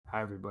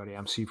Hi, everybody.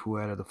 I'm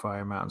Sifu Ed of the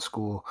Fire Mountain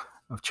School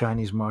of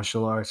Chinese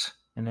Martial Arts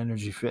and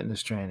Energy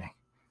Fitness Training.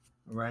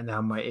 Right now,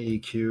 my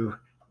AEQ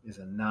is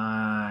a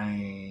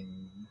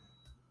 9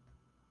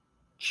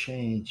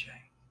 changing.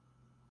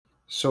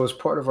 So, as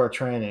part of our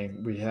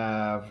training, we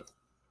have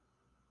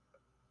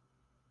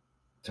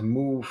to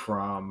move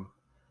from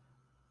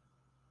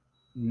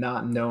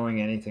not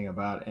knowing anything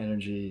about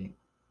energy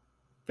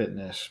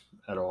fitness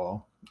at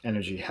all,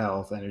 energy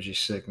health, energy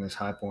sickness,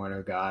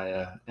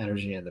 hypoenergia,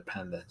 energy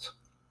independence.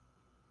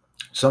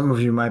 Some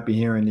of you might be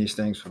hearing these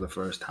things for the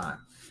first time.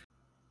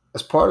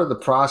 As part of the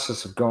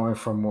process of going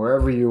from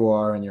wherever you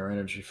are in your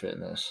energy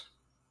fitness,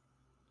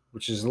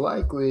 which is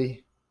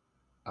likely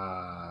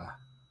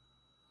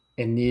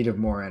in need of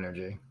more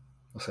energy,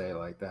 I'll say it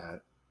like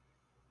that,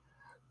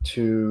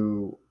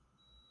 to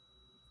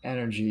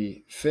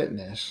energy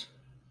fitness,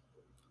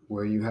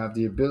 where you have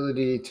the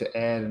ability to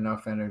add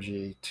enough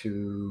energy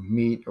to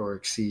meet or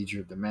exceed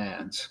your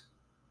demands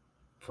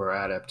for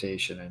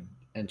adaptation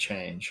and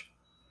change.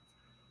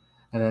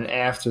 And then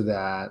after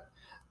that,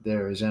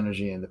 there is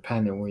energy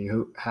independent, where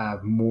you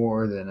have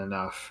more than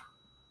enough.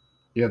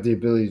 You have the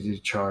ability to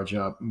charge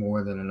up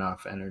more than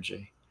enough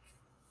energy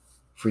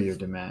for your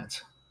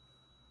demands.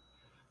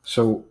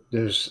 So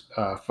there's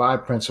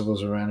 5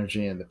 principles of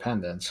energy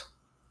independence.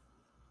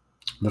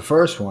 The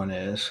first one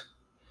is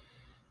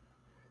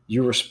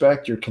you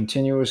respect your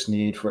continuous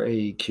need for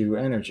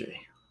AEQ energy,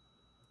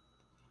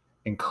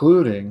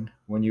 including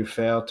when you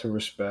fail to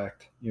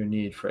respect your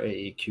need for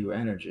AEQ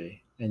energy,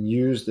 and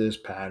use this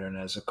pattern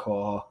as a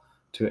call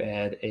to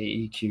add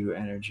AEQ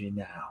energy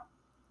now.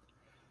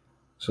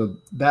 So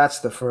that's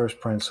the first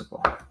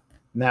principle.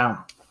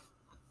 Now,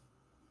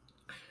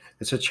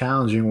 it's a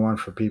challenging one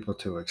for people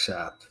to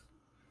accept.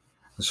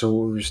 And so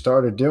what we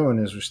started doing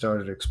is we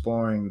started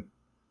exploring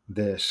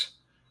this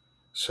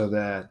so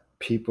that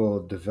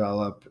people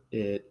develop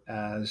it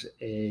as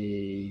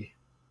an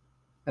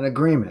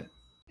agreement.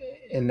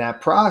 In that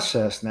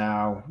process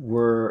now,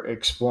 we're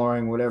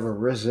exploring whatever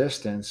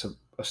resistance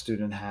a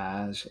student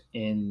has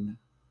in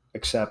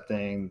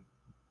accepting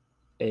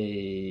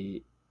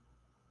the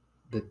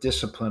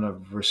discipline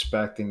of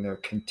respecting their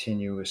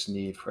continuous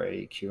need for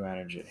AEQ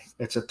energy.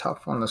 It's a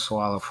tough one to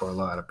swallow for a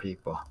lot of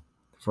people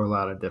for a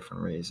lot of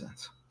different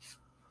reasons.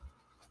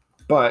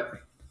 I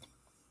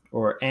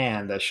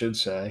should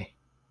say,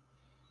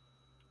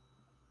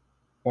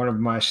 one of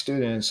my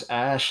students,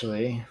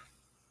 Ashley,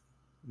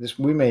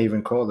 we may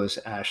even call this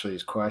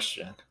Ashley's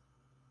question,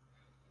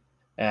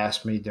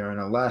 asked me during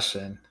a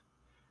lesson,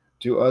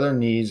 do other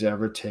needs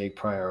ever take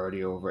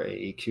priority over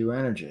AEQ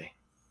energy?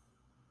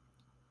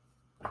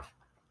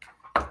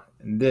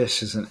 And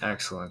this is an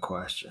excellent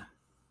question.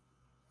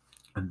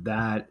 And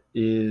that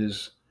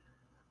is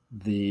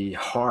the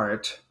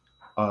heart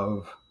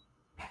of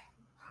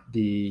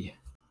the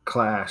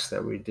class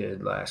that we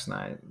did last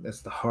night.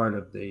 That's the heart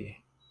of the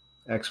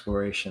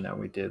exploration that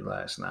we did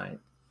last night.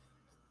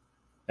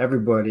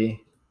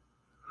 Everybody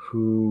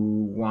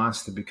who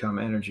wants to become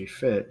energy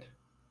fit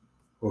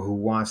or who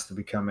wants to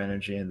become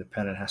energy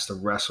independent has to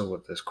wrestle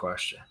with this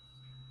question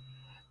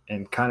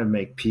and kind of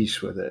make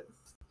peace with it.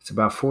 It's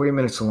about 40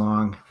 minutes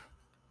long,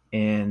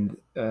 and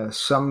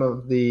some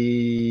of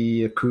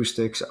the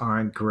acoustics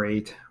aren't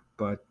great,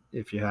 but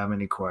if you have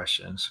any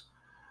questions,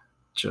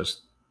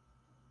 just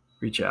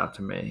reach out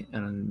to me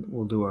and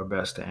we'll do our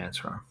best to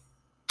answer them.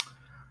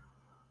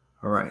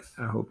 All right.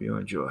 I hope you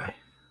enjoy.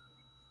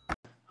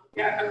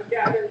 I'm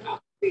gathering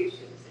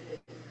observations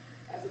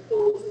as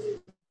opposed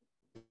to.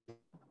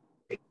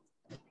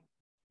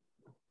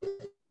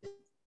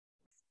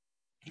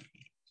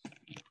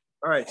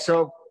 All right.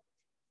 So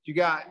you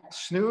got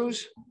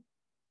snooze.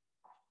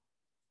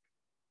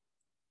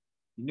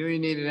 You knew you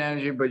needed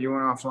energy, but you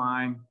went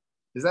offline.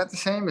 Is that the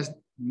same as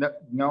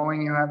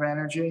knowing you have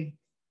energy?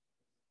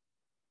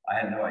 I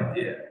had no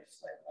idea.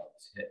 It's like I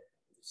was hit.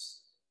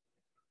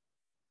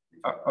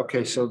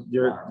 Okay, so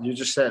you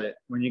just said it.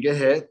 When you get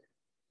hit,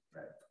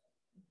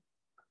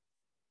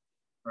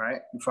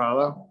 right? You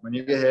follow? When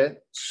you get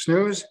hit,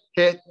 snooze,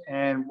 hit,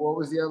 and what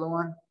was the other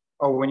one?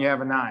 Oh, when you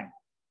have a 9.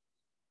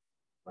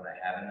 When I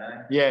have a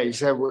 9? Yeah, you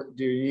said,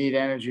 do you need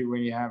energy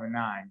when you have a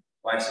 9?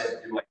 Well, I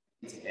said, do I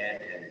need to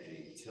add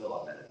energy until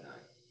I'm at a 9?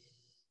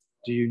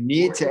 Do you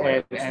need to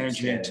add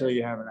energy until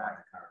you have a 9?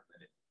 Current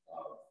limit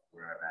of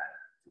where I'm at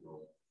to go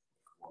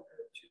 1 or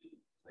 2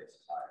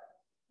 places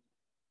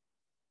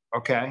higher.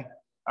 Okay.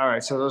 All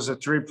right. So those are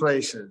 3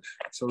 places.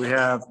 So we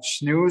have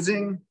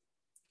snoozing.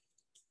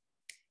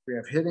 We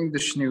have hitting the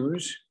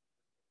snooze.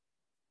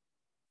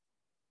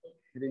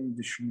 Hitting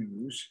the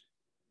snooze.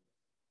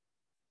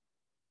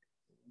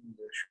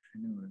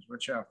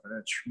 Watch out for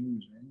that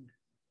snoozing.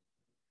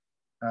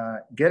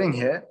 Getting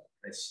hit.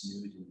 I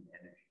snooze in the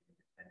energy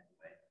independent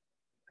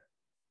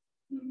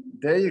way.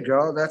 There you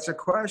go. That's a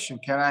question.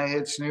 Can I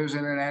hit snooze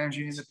in an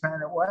energy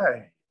independent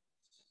way?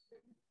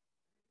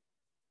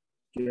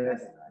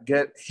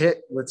 Get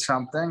hit with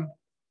something,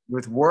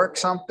 with work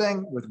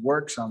something.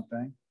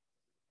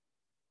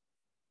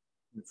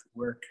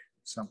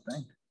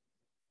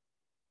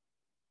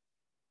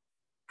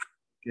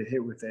 get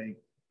hit with a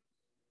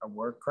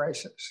work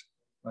crisis,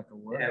 like a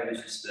work. Yeah, it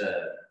was just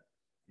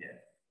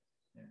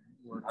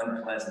work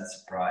unpleasant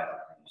surprise, I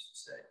used to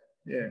say.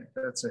 Yeah,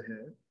 that's a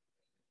hit.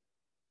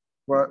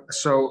 Well,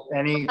 so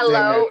anything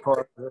Hello? that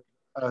causes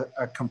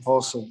a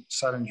compulsive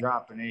sudden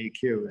drop in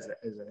AEQ is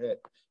a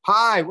hit.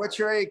 Hi, what's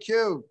your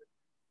AEQ?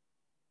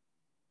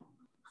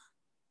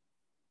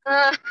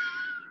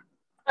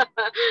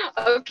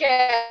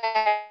 Okay.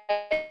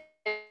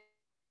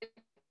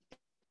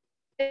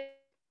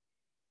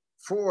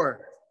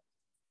 4.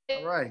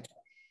 All right.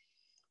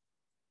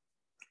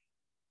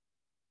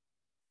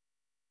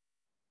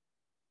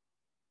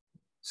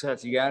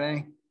 Seth, you got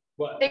any?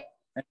 What?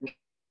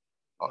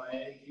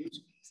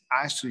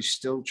 Actually,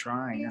 still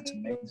trying. That's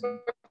amazing.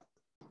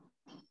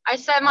 I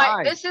said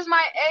Hi. this is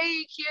my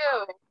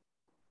AEQ.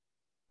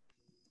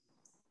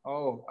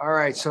 Oh, all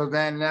right. So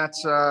then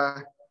that's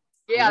Yeah,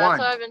 that's one.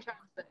 what I've been trying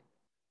to say.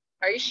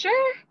 Are you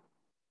sure?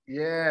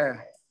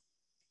 Yeah,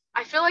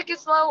 I feel like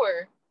it's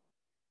lower.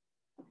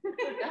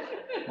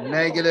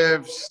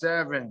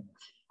 -7.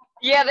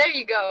 Yeah, there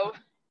you go.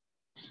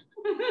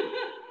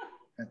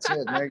 That's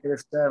it,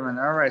 -7.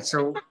 All right.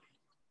 So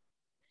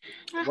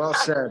well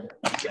said.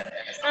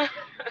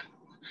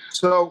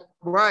 So,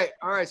 right.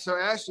 All right. So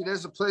Ashley,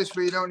 there's a place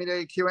where you don't need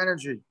AQ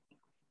energy.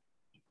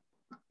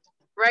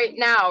 Right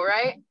now,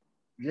 right?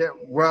 Yeah.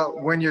 Well,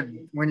 when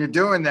you're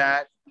doing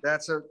that,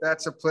 that's a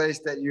place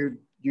that you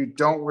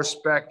don't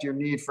respect your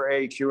need for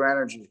AQ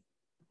energy.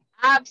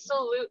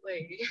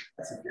 Absolutely.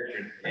 That's a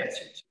different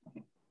answer.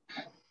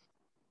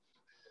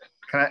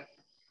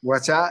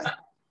 What's that?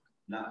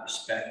 Not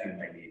respecting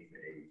my need for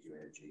AEQ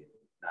energy,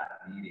 not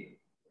needing,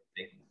 or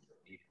thinking or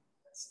needing.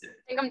 That's different.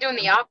 I think I'm doing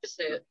the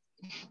opposite.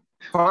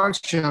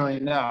 Functionally,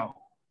 no.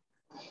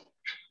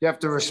 You have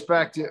to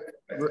respect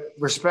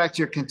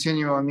your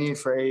continual need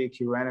for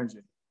AEQ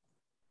energy.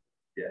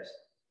 Yes.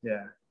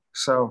 Yeah.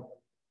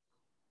 So,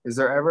 is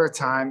there ever a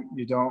time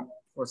you don't?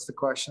 What's the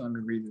question? Let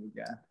me read it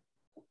again.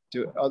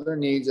 Do other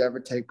needs ever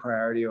take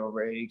priority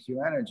over AEQ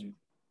energy?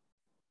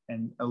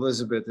 And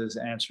Elizabeth is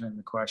answering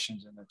the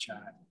questions in the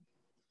chat.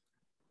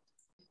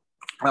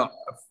 Well,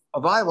 a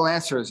viable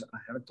answer is I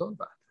haven't thought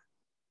about it.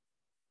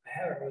 I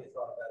haven't really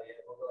thought about it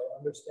yet, although I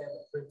understand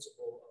the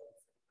principle of,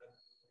 I'm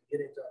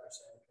beginning to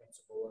understand the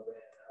principle of it,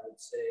 and I would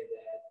say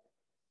that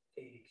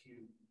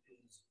AEQ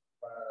is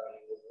priority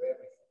over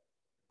everything.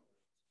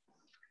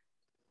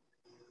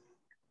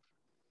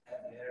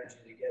 Have the energy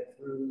to get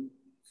through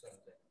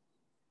something.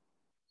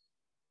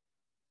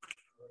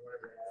 Or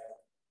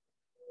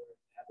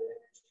have the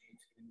energy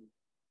to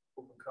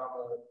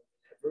overcome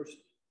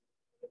adversity.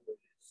 Whatever it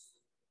is.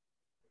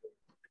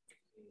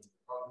 Being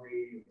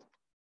hungry.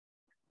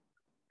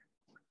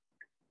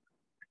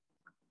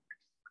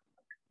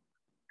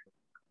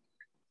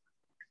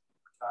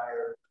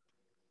 Tired.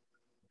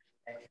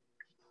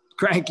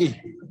 Cranky.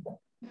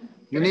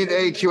 You need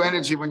AEQ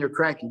energy when you're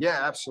cranky.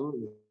 Yeah,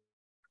 absolutely.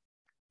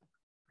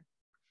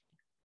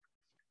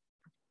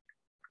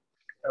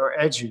 Or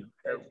edgy.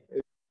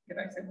 Can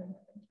I say one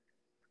more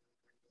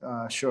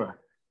thing? Sure.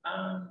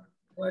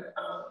 What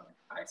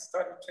I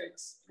started to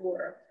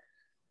explore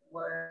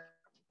was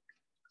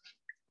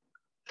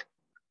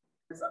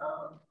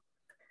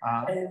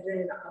and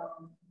then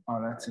Oh,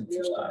 that's I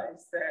interesting.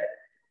 realized that,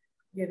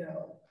 you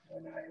know,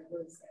 when I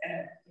was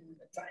in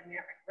the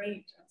dynamic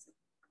range, I was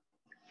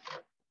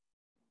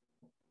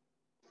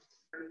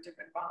very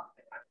different bond.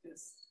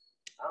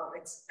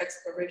 This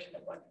exploration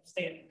of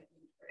understanding.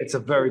 It's a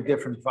very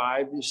different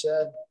vibe, you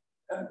said?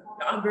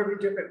 I'm very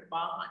different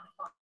bond.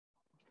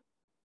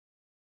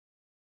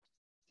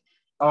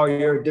 Oh,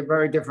 you're a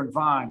very different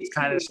vibe. It's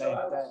kind of the same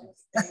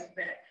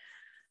thing.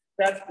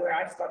 That's where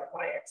I started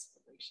my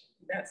exploration.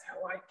 That's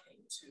how I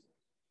came to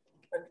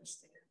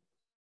understand.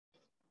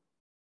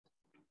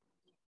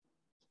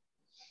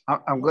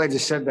 I'm glad you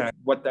said that.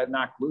 What that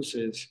knocked loose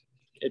is,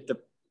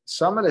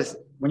 some of this,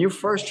 when you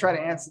first try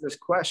to answer this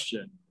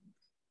question,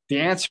 the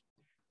answer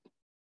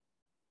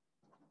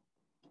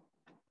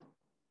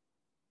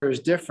is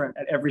different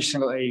at every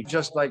single age.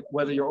 Just like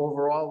whether you're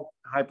overall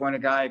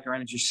hypoenergic or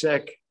energy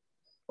sick,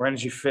 or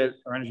energy fit,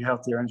 or energy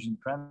healthy, or energy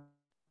independent.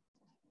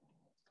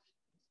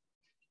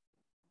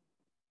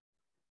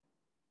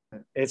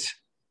 It's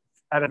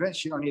at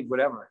events you don't need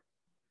whatever.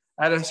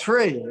 At a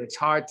 3, it's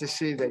hard to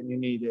see that you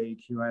need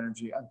AEQ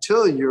energy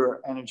until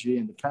you're energy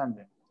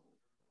independent.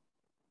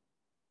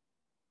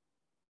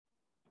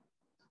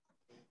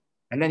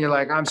 And then you're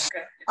like,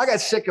 I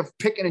got sick of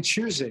picking and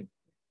choosing.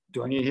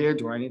 Do I need here?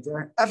 Do I need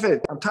there? F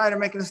it. I'm tired of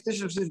making this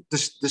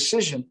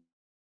decision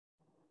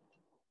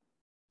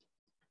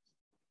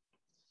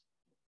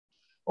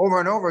over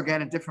and over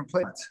again in different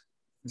places.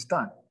 It's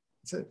done.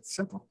 It's it. It's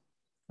simple.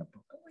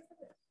 Simple. Oh my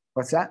goodness.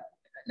 What's that?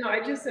 No,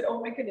 I just said,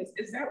 oh my goodness,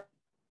 is that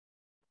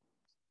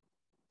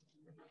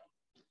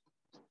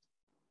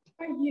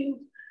are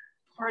you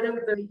part of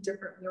the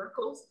different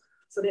miracles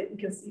so that you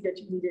can see that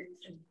you need it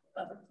in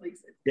other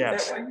places?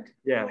 Yes. Is that why you,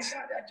 Yes. oh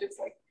my God, I just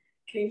like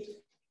came to.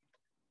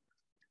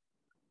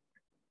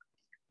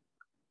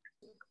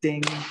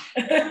 Ding.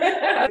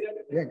 Yeah,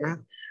 go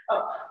ahead.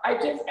 I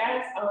just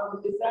asked,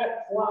 is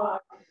that why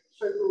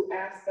Shergu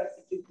asked us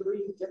to do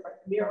 3 different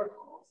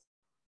miracles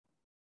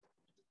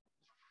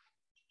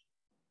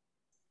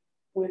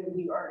when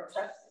we are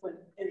tested with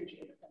energy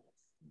independence?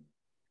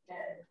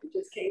 And it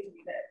just came to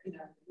me that, you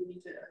know, we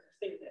need to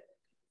understand that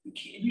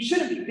you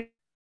shouldn't be.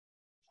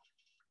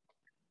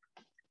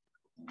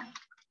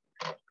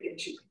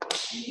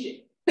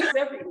 It's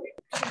everywhere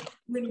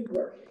when you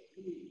work.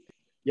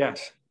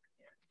 Yes.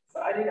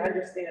 So I didn't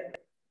understand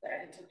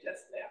that until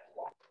just now.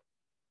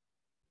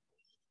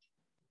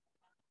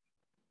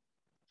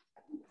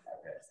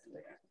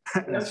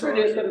 I'm sure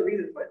there's other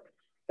reasons, but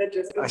that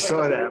just. I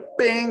saw that.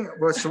 Bing.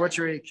 Well, so what's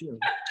your AQ?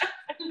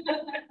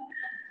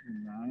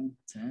 9,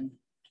 10.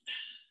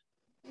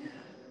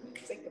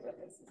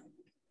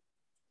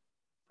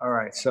 All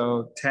right.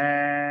 So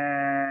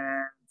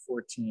 10,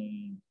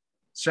 14.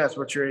 Seth,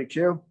 what's your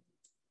AQ?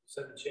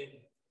 7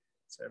 changing.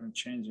 7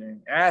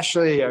 changing.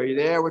 Ashley, are you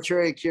there? What's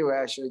your AQ,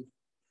 Ashley?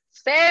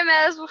 Same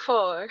as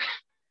before.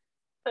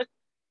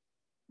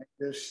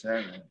 This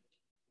 7.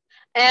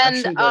 And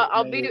Actually, that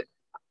I'll may- be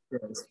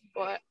Yes.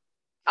 what?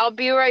 I'll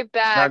be right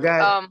back. go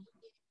ahead.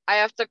 I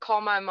have to call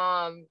my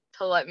mom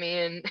to let me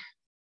in.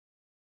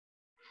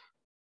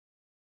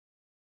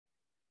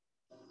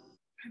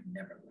 I've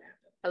never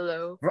laughed.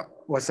 Hello.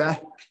 What's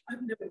that?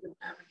 I've never been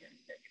laughing at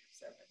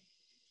 -7.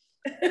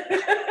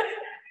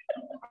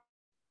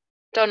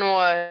 Done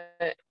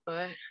what?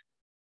 What?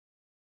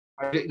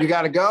 You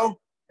got to go?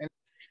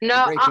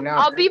 No, breaking up.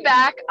 I'll be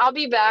back. I'll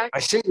be back. I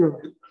see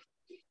you.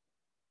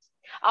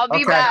 I'll be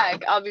Okay.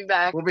 back. I'll be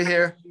back. We'll be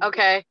here.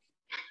 Okay.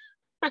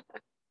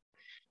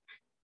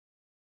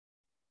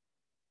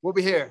 We'll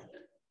be here.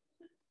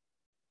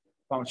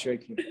 Phone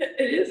shaking.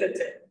 It is a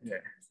 10.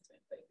 Yeah.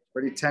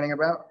 What are you telling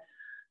about?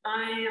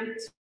 I am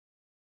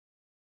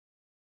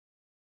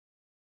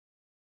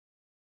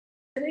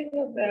telling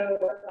about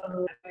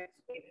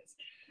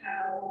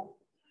how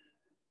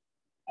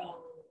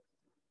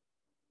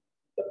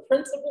the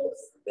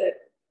principles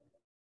that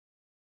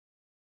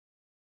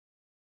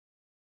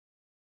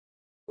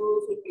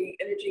would be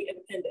energy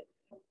independent.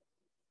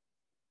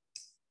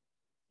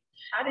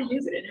 How to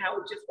use it and how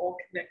it just all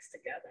connects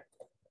together.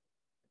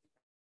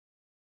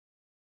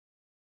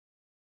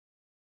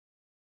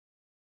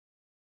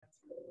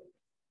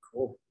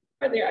 Cool.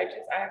 Right there, I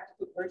have to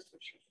put words for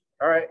sure.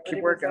 All right. But Keep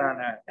it working was, on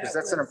that because that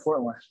that's an was-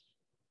 important one.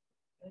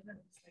 And I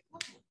was like, oh.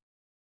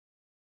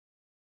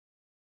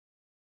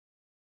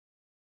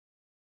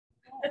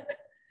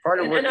 Part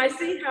of And what I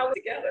see how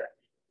together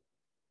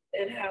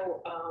and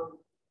how,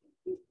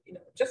 you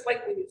know, just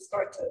like when you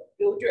start to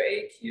build your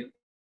AQ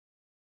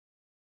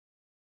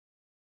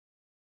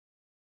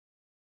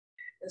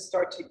and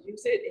start to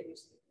use it, and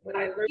when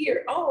I learn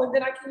here, oh, and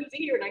then I can use it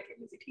here and I can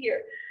use it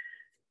here.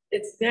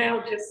 It's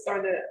now just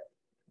starting to,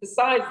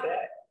 besides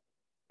that,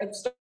 I'm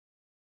starting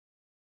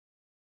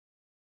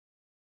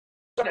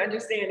to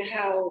understand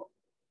how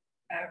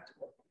I have to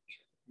work.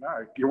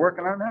 no, you're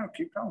working on it now.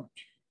 Keep going.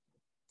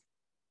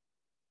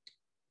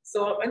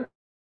 So I'm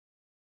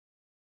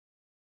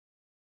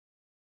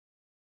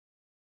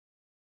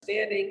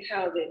understanding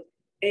how the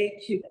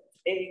AQ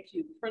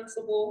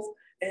principles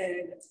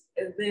and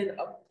then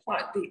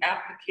apply the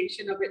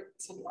application of it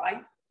to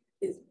life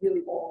is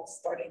really all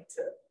starting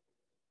to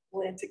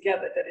blend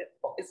together, that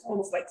it's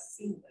almost like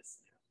seamless.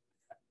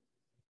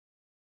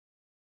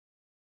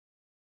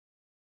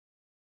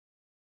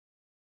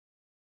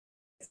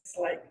 It's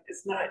like,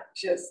 it's not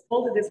just,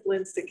 all of this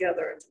blends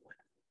together into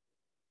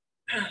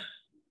one.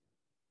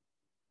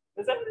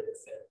 Does that make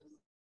sense?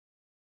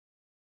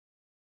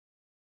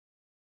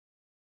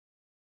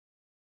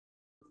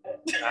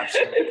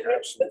 Absolutely,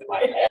 absolutely.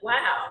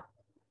 Wow.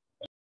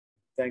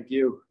 Thank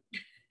you.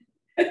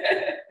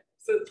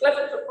 So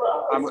pleasant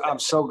surprise. I'm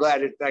so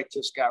glad that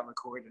just got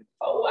recorded.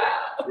 Oh,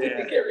 wow. Did Yeah.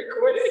 it get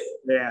recorded?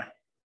 Yeah.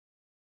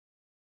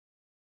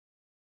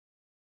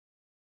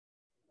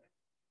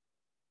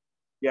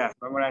 Yeah,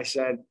 but when I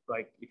said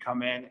like you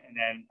come in and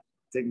then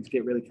things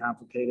get really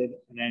complicated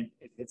and then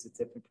it hits a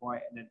tipping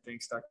point and then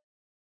things start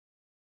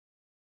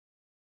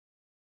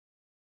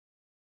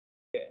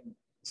getting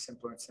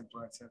simpler and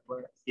simpler and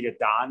simpler. Either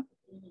dawn.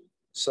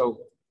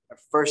 So at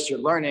first you're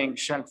learning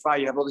Shen Fa,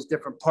 you have all these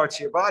different parts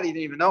of your body you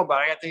didn't even know about.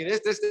 I got to think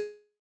this,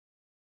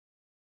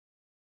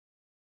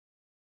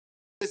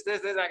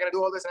 I got to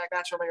do all this, and I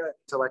got to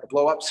to like a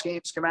blow up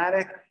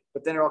schematic,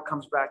 but then it all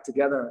comes back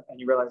together and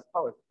you realize,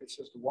 oh, it's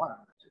just one.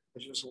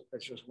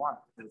 It's just one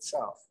in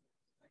itself.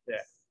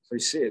 Yeah. So you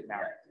see it now.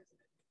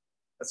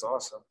 That's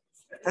awesome.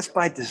 That's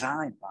by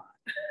design, Bob.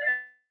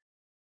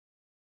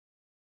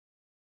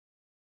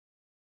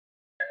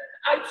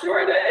 I'm sure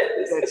it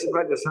is. It's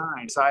by design.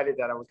 I decided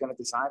that I was going to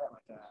design it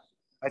like that.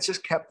 I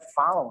just kept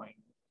following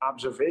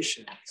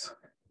observations.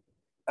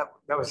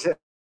 That was it.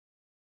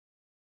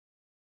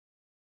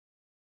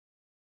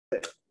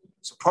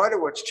 So part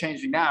of what's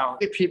changing now,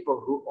 people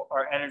who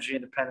are energy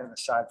independent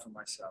aside from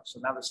myself. So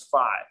now there's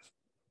 5.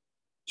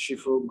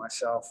 Shifu,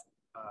 myself,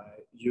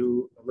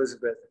 you,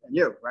 Elizabeth, and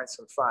you, right?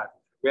 So 5.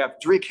 We have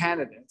 3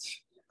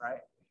 candidates,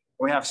 right?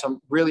 We have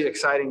some really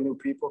exciting new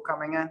people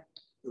coming in.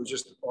 It was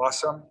just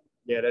awesome.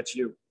 Yeah, that's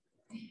you.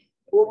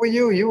 What were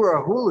you? You were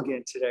a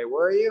hooligan today,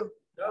 were you?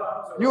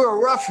 No, You were a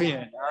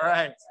ruffian. All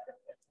right.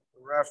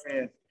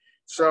 Ruffian.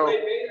 So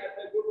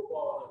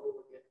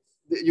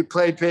you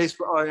played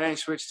baseball. Oh, you ain't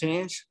switched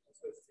teams?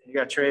 You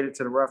got traded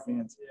to the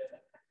Ruffians.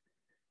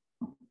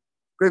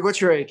 Greg, what's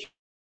your age?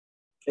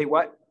 Hey,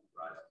 what?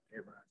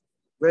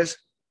 Liz?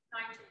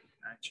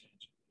 19.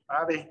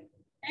 Bobby?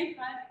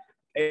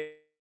 8.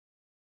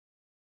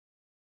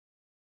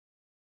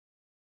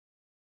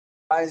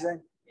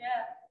 Rising? Yeah.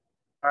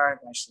 All right,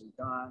 nicely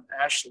done.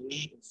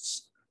 Ashley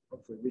is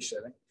hopefully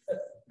resetting.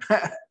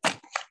 when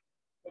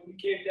you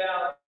came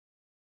down,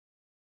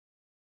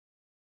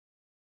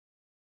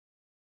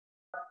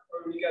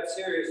 or when you got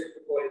serious with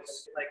the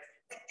boys, like,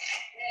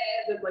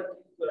 and then like,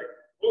 you like,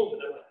 boom,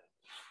 and I went,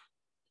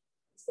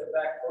 step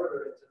back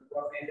further into the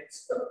rough-handed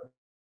stuff.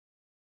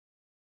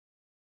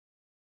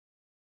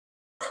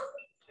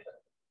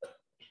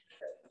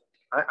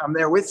 I'm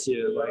there with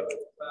you. Like,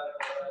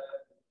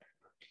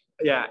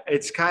 yeah,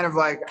 it's kind of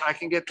like I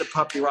can get the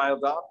puppy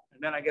riled up,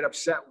 and then I get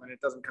upset when it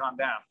doesn't calm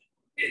down.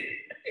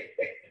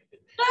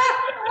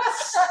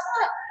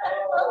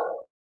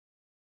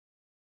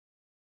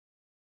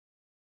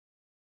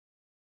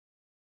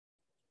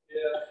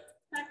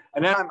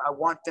 And then I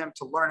want them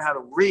to learn how to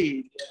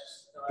read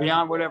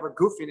beyond whatever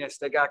goofiness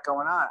they got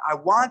going on. I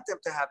want them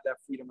to have that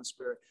freedom of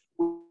spirit.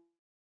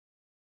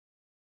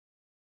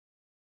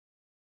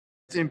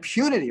 It's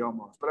impunity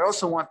almost, but I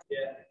also want,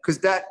 because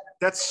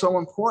that's so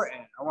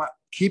important. I want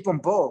keep them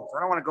both. I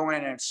don't want to go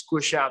in and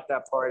squish out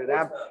that part of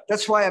that.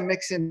 That's why I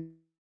mix in.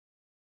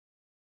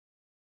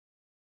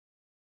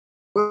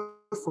 Who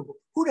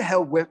the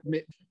hell whipped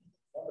me?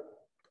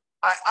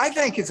 I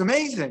think it's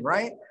amazing,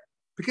 right?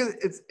 Because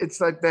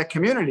it's like that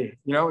community,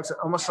 you know. It's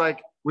almost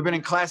like we've been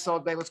in class all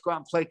day. Let's go out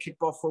and play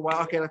kickball for a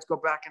while. Okay, let's go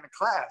back into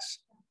class.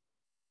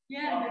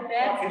 Yeah, the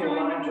dad's Walking a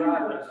line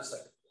drive, and I was just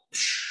like,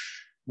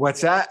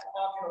 What's that?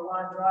 walking a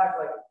line drive,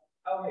 like,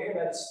 over here, and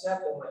I just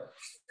stepped and went,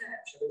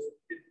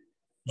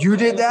 You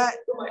did that?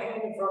 put my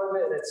hand in front of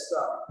it, and it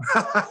stuck.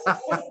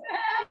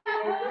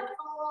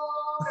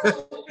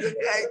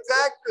 Yeah,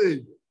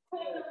 exactly.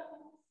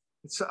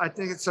 I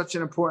think it's such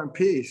an important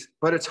piece,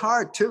 but it's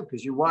hard too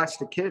because you watch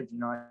the kids. You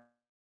know,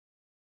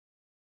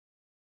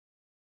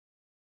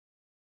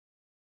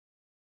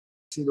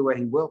 see the way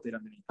he wilted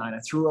underneath. I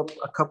threw up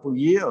a couple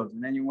yields,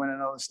 and then you went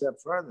another step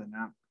further.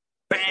 Now,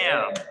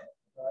 bam.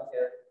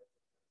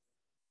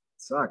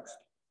 Sucks.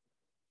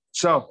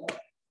 So,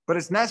 but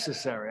it's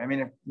necessary. I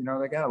mean, you know,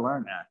 they got to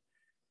learn that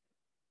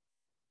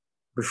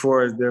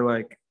before they're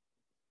like,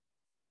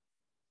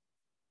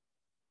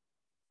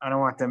 I don't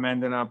want them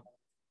ending up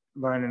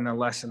learning a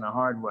lesson the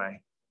hard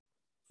way.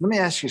 Let me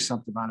ask you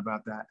something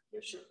about that. Yeah,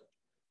 sure.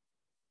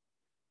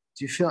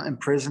 Do you feel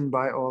imprisoned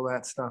by all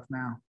that stuff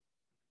now?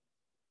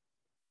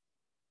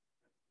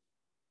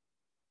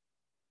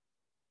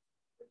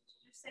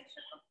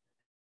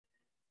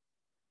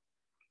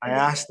 I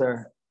asked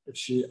her if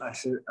she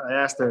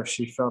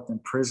felt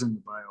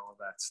imprisoned by all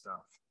that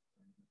stuff.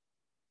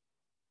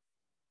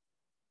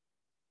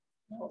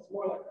 No, it's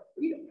more like a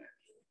freedom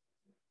actually.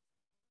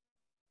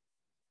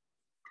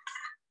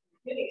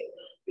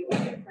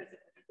 I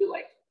feel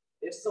like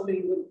there's so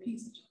many little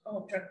pieces.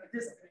 Oh, I'm trying to get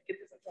this, I'm trying to get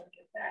this, I'm trying to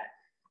get that.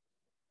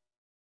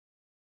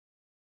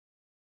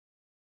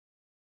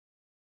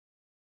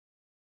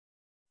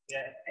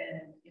 Yeah.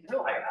 And you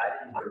know, I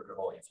didn't hear the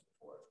whole answer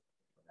before.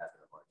 I'm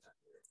having a hard time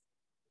here.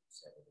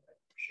 Said it, I'm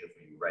sure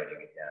for you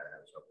writing it down, I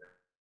was hoping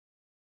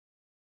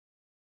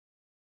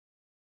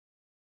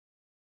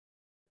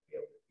to be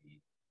able to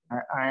be.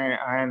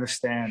 I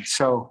understand.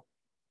 So,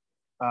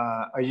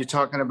 are you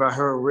talking about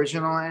her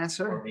original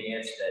answer? The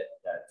answer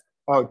that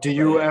Oh, do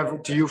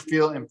you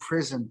feel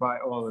imprisoned by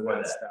all of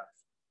that stuff?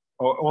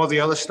 Or all the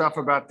other stuff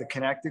about the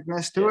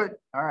connectedness to it?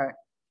 All right,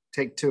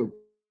 take 2.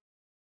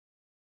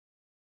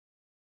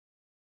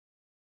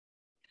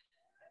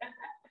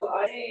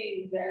 I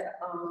think that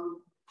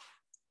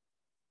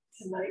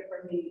tonight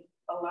for me,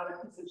 a lot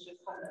of pieces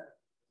just kind of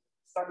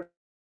started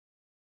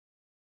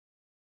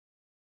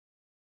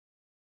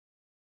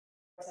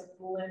to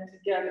blend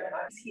together, and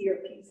I hear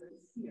pieces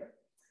here,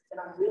 and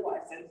I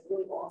realized that it's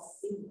really all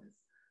seamless.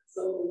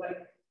 So like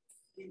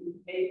the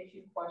AQ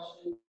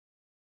question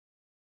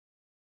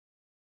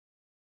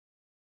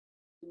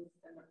and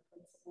the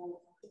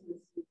principle to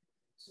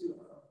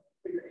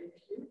for your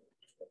AQ,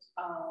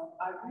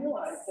 I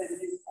realized that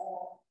it is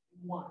all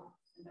one.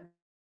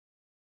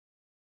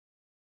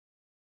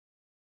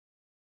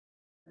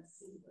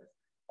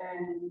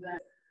 And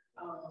that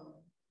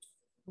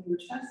when you're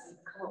testing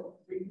code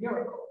 3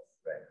 miracles,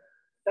 Right.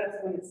 That's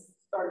when it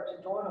started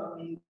to dawn on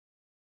me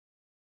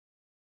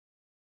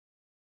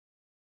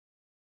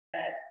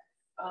that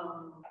I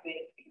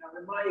think, you know,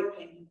 in my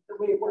opinion, the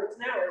way it works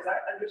now is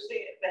I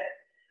understand that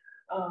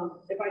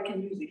if I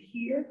can use it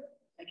here,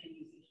 I can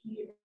use it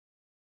here.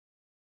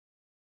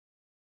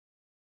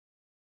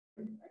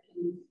 I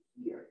can use it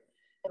here.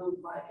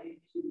 And my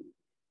AQ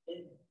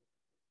in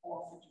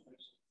all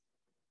situations.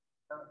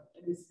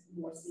 and it's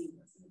more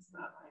seamless, and it's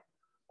not like,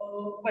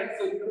 oh, like,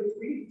 so you could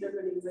read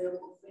different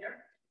examples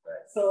there.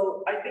 Right.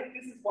 So I think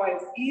this is why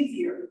it's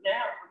easier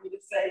now for me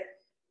to say,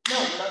 no,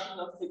 nothing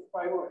else takes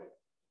priority.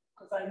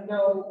 Because I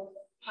know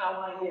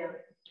how I am.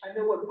 I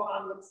know what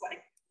bond looks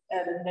like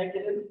at a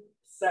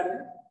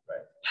 -7.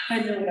 Right. I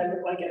know what I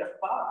look like at a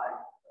 5,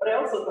 but I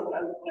also know what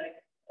I look like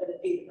at an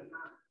 8 or 9.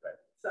 Right.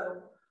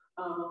 So,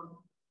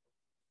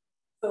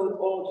 so it's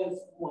all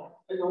just one.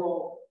 It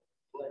all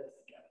blends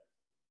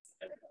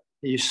together.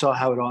 You saw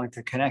how it all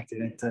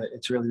interconnected.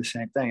 It's really the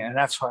same thing. And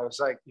that's why I was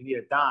like, you need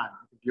a Don.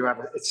 You have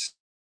it's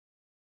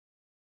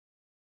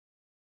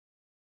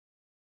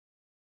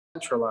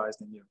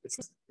centralized in you. It's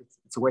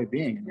a way of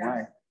being in a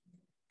way.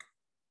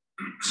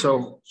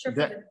 So Sure,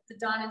 that, the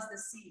Don is the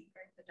seed,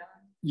 right? The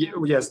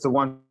Don. yes, the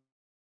one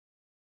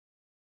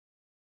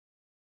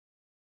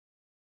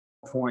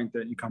point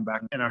that you come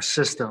back in our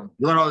system.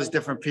 You learn all these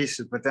different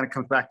pieces, but then it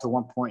comes back to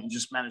one point. You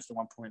just manage the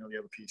one point of the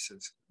other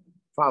pieces.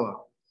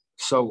 Follow.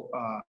 So,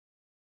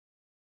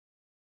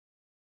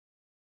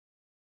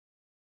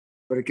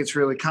 but it gets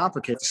really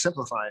complicated to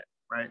simplify it,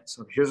 right?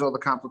 So here's all the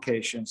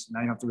complications.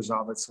 Now you have to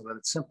resolve it so that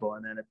it's simple,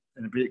 and then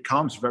it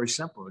becomes very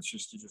simple. It's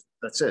just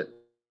that's it.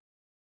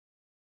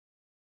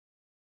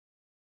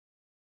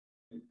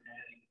 You're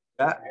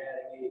adding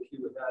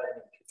AQ without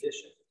any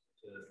condition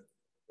to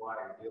why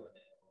you're doing it.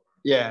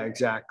 Yeah,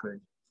 exactly.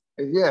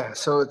 Yeah,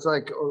 so it's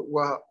like,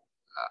 well,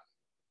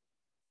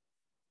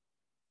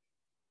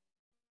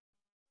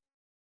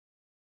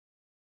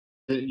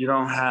 you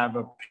don't have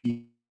a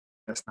piece,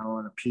 yes, no,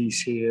 and a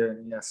piece here,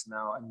 and yes,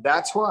 no. And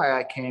that's why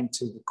I came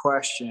to the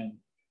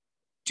question,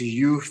 do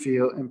you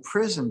feel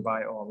imprisoned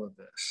by all of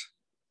this?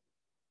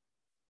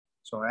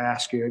 So I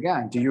ask you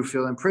again, do you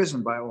feel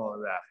imprisoned by all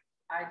of that?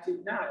 I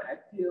do not. I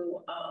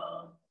feel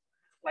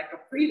like a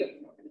freedom,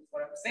 is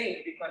what I'm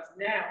saying, because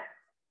now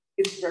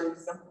it's very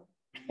simple.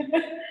 It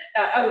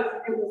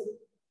was,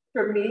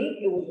 for me,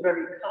 it was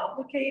very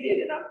complicated,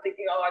 and I'm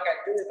thinking, oh, I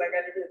got to do this, I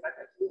got to do this, I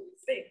got to do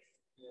these things.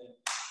 Yeah.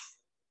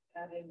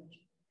 And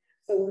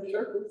so when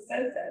Shirley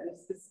says that, it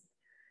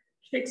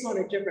takes on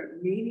a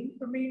different meaning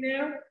for me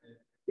now,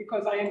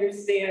 because I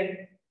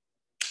understand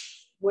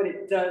what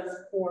it does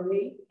for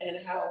me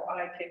and how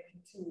I can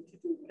continue to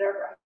do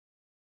whatever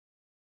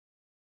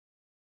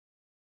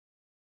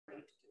I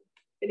need to do.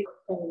 Any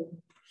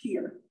home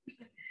here,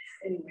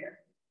 anywhere.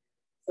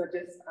 So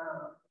just,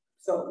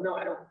 so no,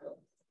 I don't feel.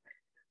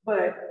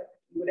 But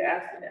you would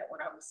ask me that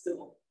when I was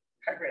still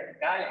hydrating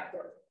diet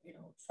or, you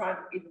know, trying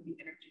to even be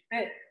energy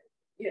fit.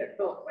 Yeah, it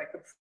felt like a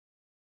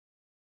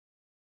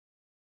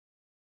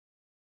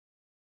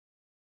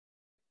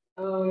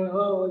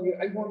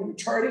I want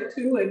to chart it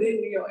too, and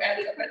then, you know, add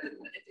it up at the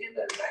end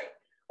of the night,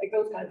 like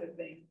those kinds of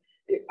things.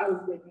 I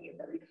was making it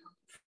very complicated.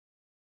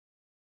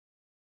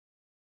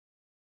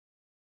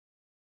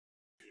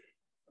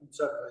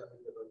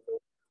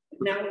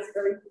 Now it's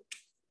very.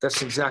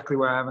 That's exactly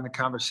why I'm having the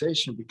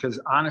conversation, because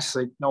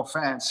honestly, no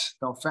offense,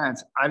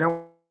 I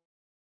don't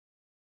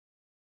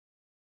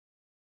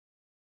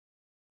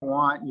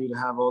want you to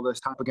have all this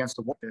top against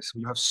the wall.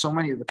 You have so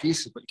many of the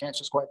pieces, but you can't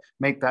just quite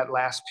make that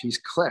last piece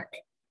click. Do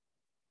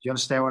you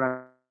understand what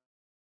I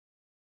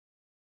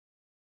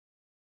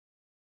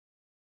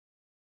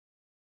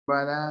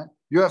by that?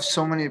 You have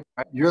so many,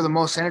 you're the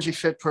most energy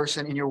fit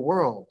person in your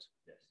world.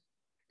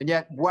 And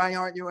yet, why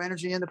aren't you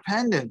energy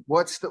independent?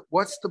 What's the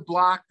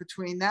block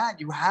between that?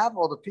 You have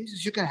all the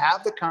pieces. You can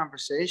have the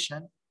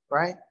conversation,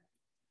 right?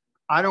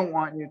 I don't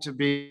want you to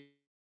be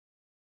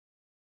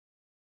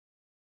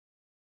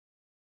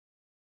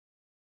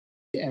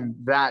in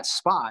that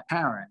spot,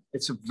 parent.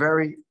 It's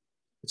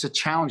a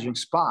challenging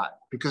spot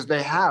because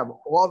they have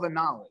all the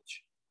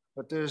knowledge,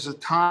 but there's a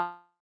time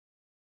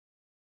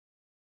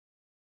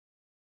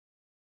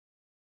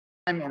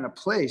and a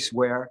place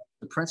where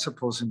the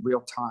principles in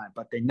real time,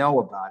 but they know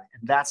about it.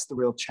 And that's the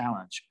real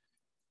challenge.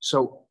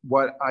 So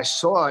what I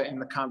saw in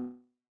the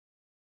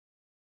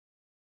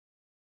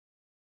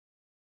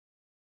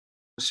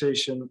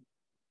conversation,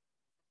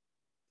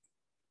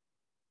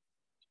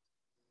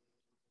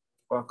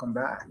 welcome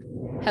back.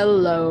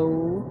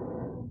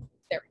 Hello.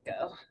 There we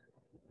go.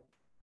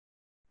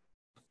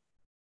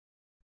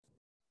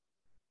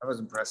 That was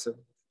impressive.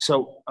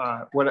 So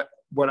what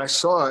I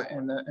saw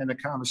in the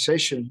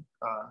conversation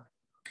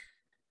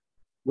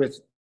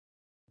with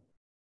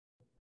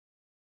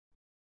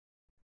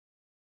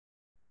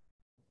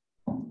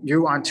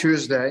you on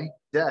Tuesday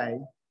day,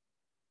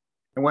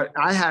 and what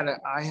I had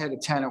a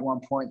 10 at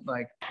one point,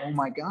 like, oh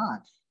my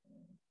God,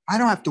 I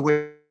don't have to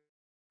wait.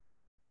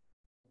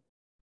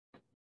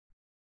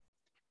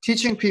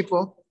 Teaching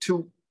people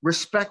to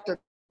respect the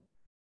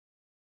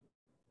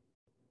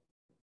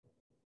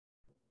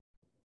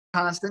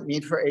constant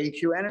need for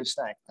AQ energy.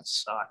 That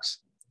sucks.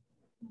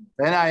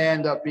 Then I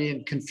end up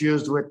being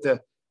confused with the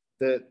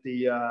what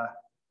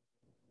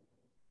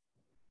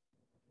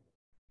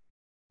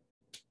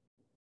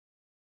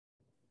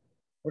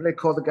do they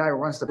call the guy who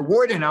runs the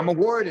warden? I'm a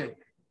warden.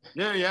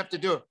 Yeah, you have to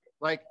do it.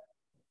 Like,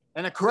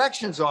 and a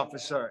corrections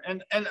officer.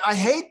 And I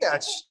hate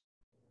that.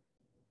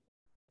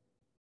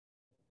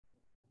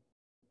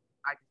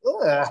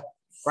 ugh,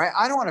 right?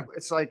 I don't want to,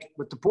 it's like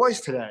with the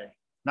boys today,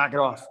 knock it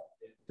off.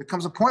 There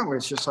comes a point where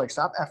it's just like,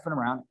 stop effing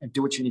around and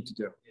do what you need to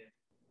do.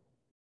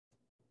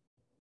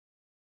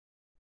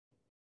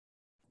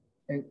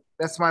 And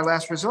that's my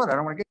last resort. I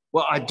don't want to get,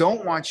 well, I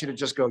don't want you to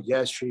just go,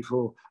 yes,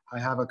 Shifu, I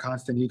have a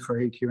constant need for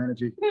AQ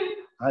energy.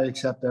 I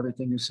accept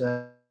everything you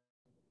said.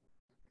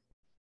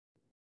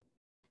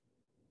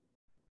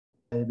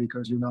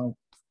 Because, you know,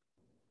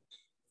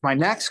 my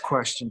next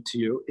question to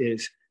you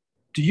is,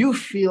 do you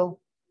feel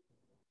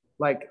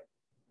like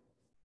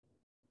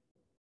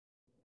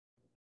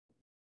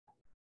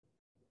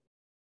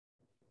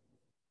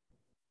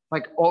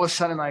all of a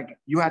sudden, like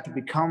you had to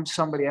become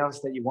somebody else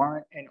that you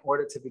weren't in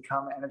order to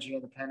become energy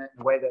independent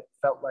in a way that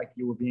felt like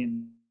you were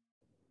being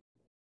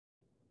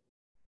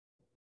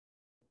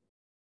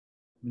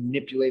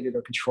manipulated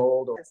or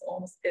controlled? Or It's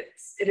almost, it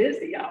is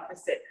the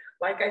opposite.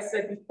 Like I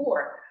said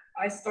before,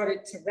 I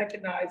started to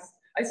recognize,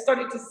 I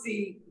started to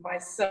see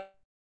myself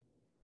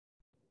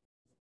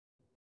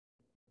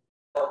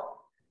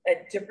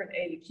at different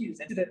ADQs.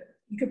 And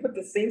you can put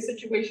the same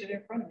situation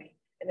in front of me.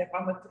 And if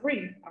I'm a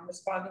 3, I'm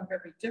responding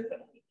very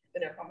differently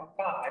than if I'm a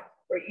 5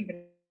 or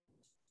even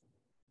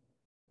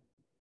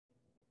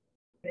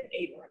an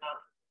 8 or a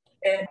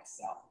 9. And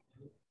myself.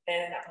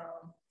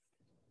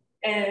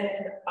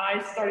 And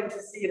I started to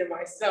see it in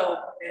myself,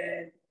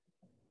 and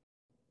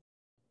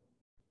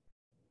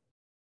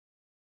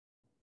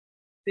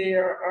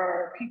there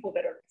are people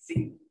that are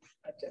seeing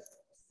a difference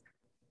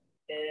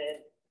in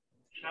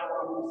how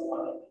I'm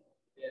responding.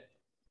 Yeah.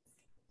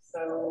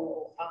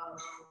 So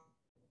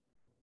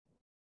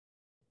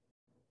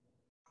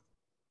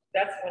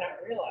that's when I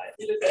realized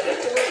it is at a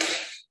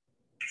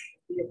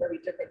 3, be a very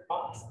different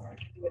box, or I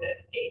can do it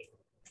at 8.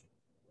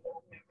 You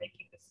know, I'm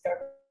making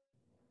discoveries.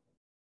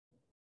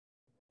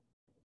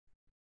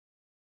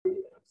 I'm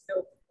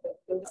still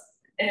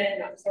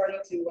and I'm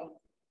starting to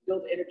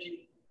build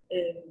energy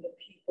in the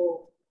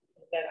people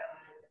that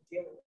I'm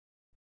dealing with.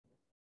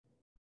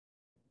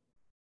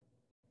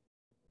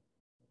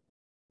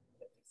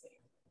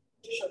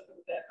 To show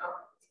you that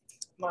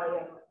my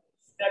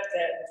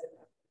stepdad is in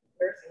a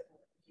nursing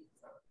home.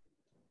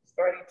 He's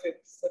starting to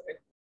slip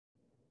into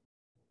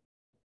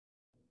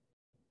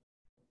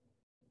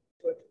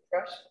a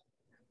depression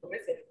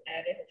with it,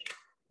 add energy.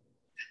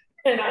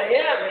 And I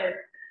am, and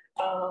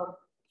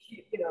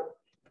you know,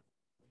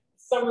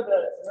 some of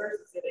the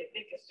nurses that they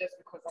think it's just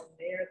because I'm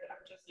there that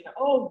I'm just, you know,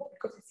 oh,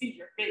 because he sees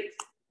your face.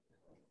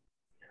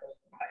 You know,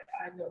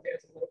 I know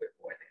there's a little bit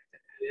more there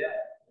than that. Yeah.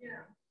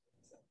 Yeah.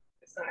 So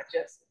it's not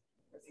just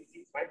because he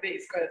sees my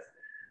face, because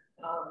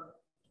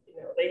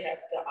you know, they have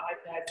the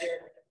iPad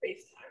there like a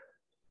FaceTime.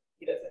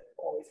 He doesn't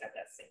always have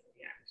that same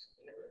reaction.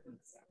 You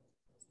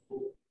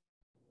know?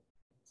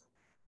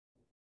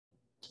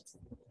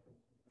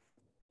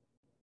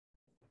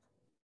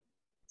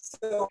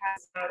 So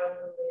it's not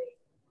only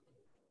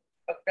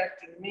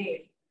affecting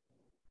me,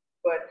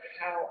 but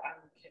how I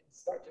can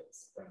start to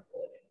sprinkle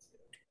it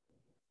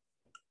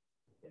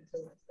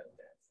into my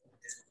stepdad.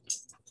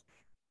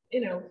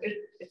 You know,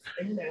 it's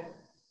in there,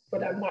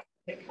 but I'm not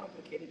making it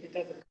complicated. It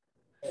doesn't.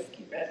 Just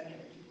keep adding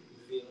energy.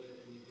 You feel it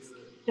and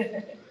you do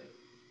it.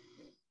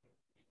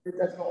 It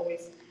doesn't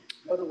always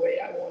go the way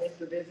I wanted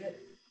to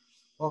visit.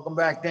 welcome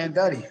back, Dan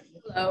Duddy.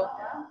 Hello.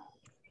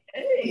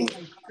 Hey,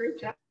 great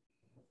job.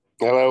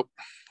 Hello.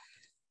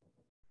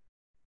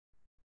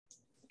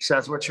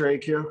 Seth, what's your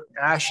AQ?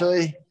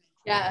 Ashley,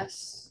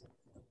 Yes.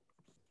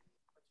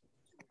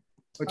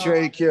 what's your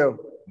AQ?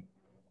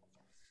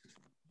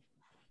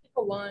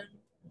 A 1.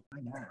 I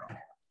know.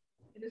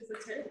 It is the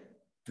 10.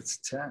 It's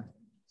 10.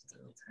 Still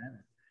 10.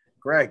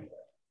 Greg,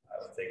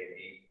 I would take an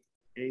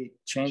 8.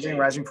 8. Changing,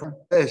 rising from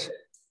this.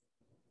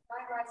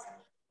 Rising.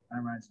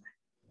 I'm rising.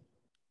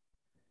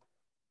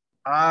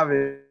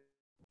 Avi.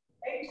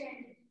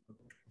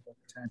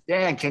 10.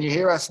 Dan, can you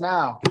hear us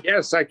now?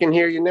 Yes, I can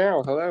hear you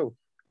now. Hello.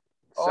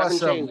 Awesome.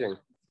 7 changing.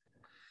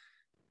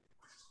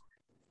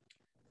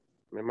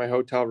 I'm in my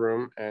hotel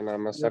room and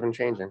I'm a 7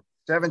 changing.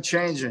 7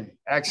 changing.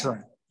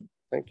 Excellent.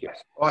 Thank you.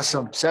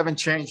 Awesome. 7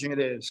 changing it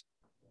is.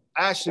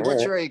 Ashley,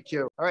 what's your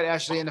AQ? All right,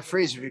 Ashley, in the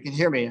freezer, if you can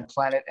hear me,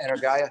 Planet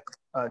Energaia,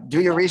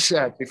 do your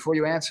reset before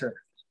you answer.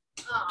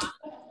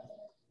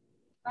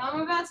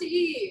 I'm about to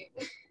eat.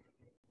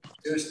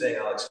 Tuesday,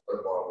 I'll explore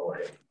tomorrow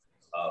morning.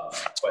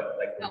 But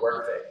like the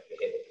work thing, the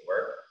hit with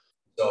work.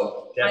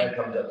 So Devin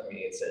comes up to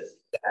me and says,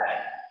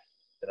 Dad.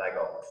 Then I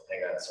go,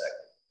 hang on a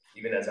second.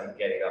 Even as I'm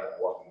getting up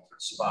and walking to the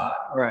spot,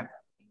 All right.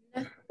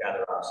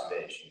 gather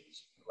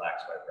observations,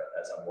 relax my breath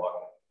as I'm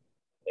walking,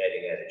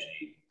 adding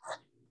energy.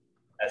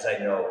 As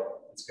I know,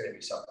 it's going to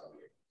be something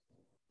weird.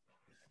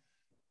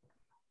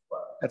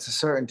 But, That's a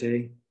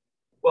certainty.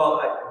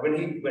 well, when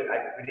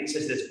he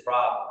says there's a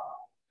problem,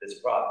 there's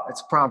a problem.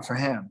 It's a problem for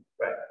him.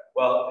 Right.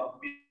 Well,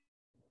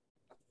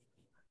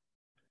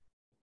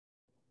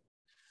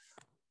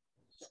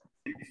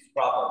 it's a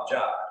problem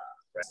job,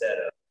 right? Instead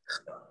of,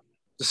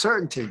 It's a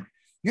certainty.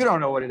 You don't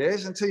know what it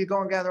is until you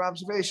go and gather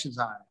observations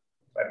on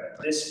it. right.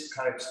 This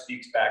kind of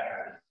speaks back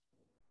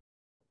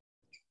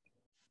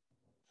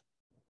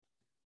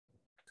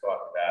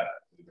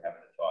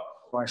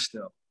are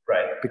still.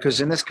 Right.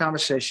 Because in this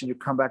conversation, you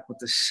come back with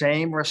the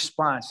same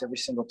response every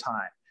single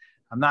time.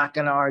 I'm not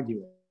going to argue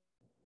it.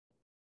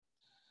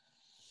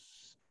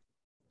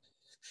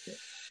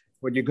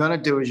 What you're going to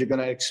do is you're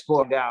going to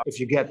explore it out if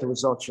you get the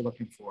results you're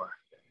looking for.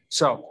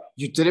 So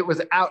you did it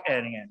without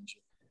adding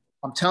energy.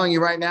 I'm telling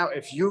you right now,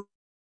 if you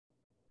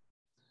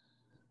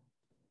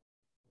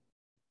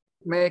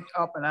make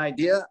up an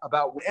idea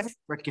about what every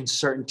freaking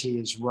certainty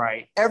is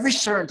right, every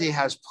certainty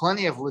has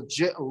plenty of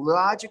legit,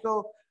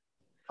 logical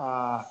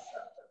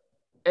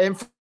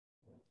information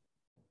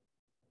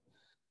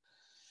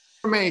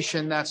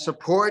that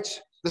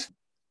supports this.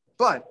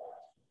 But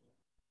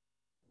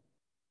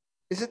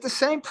is it the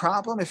same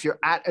problem if you're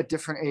at a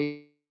different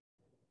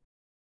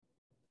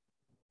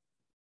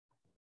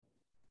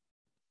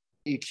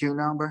EQ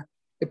number?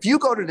 If you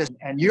go to this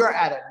and you're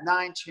at a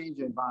 9 change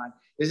in bond,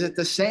 is it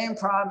the same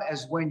problem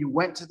as when you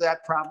went to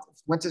that problem,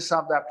 went to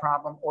solve that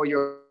problem, or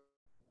your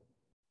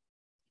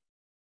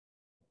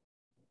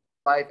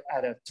life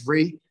at a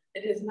 3? It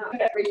is not.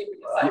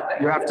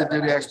 You have to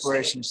do the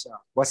exploration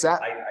yourself. What's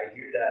that? I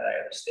hear that.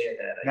 I understand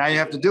that. Now you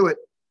have to do it.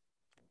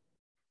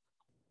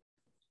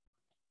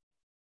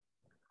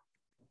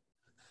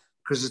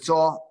 Because it's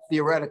all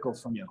theoretical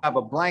from you. Have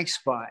a blank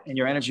spot in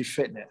your energy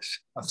fitness,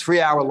 a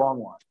 3-hour long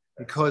one,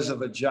 because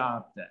of a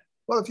job thing.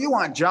 Well, if you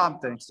want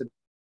job things to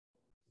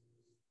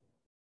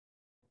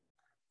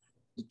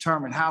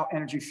determine how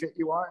energy fit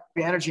you are,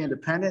 be energy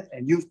independent,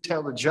 and you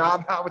tell the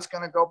job how it's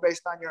going to go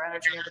based on your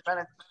energy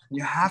independence,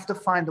 you have to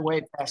find a way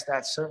past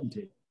that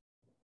certainty.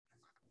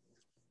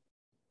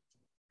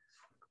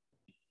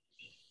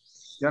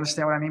 You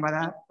understand what I mean by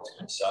that?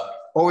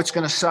 Oh, it's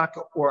going to suck,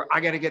 or I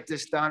got to get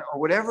this done,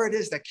 or whatever it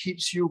is that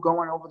keeps you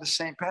going over the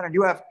same pattern.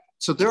 You have,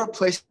 so there are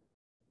places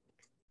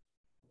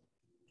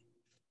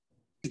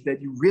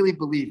that you really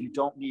believe you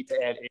don't need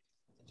to add,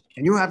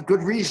 and you have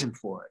good reason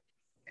for it.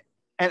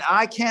 And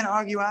I can't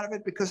argue out of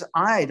it because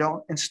I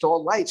don't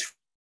install lights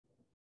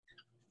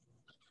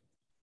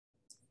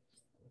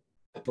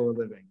for a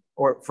living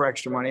or for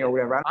extra money or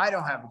whatever. I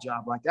don't have a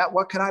job like that.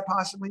 What could I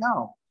possibly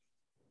know?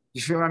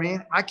 You see what I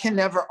mean? I can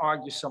never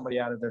argue somebody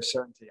out of their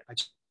certainty. I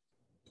just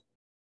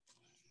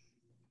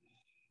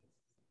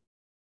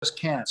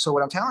can't. So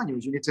what I'm telling you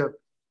is you get to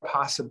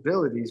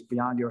possibilities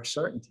beyond your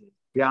certainty,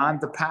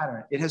 beyond the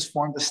pattern. It has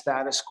formed the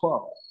status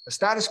quo. The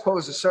status quo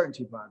is a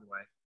certainty, by the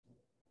way.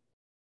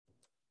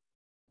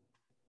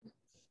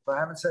 But I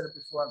haven't said it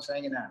before, I'm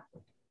saying it now.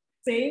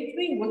 Same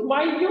thing with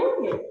my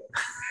union.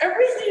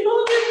 Every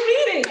union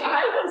meeting,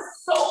 I was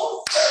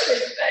so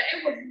certain that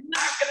it was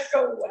not going to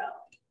go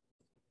well.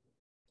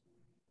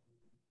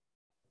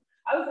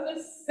 I was in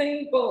the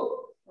same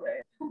boat,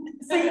 right?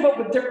 Same boat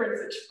with different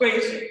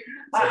situation.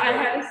 I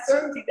had a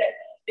certainty that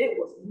it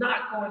was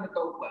not going to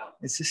go well.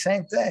 It's the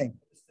same thing.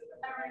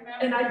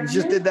 And I You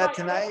just did that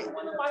tonight?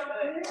 One of my was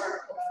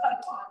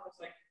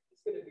like,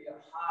 it's going to be a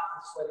hot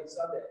and sweaty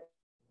Sunday.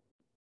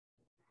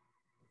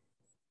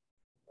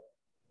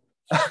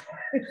 I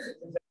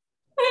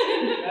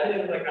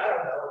was like, I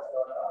don't know what's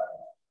going on.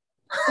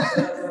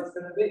 That's what it's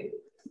going to be.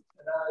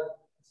 And I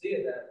see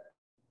it then.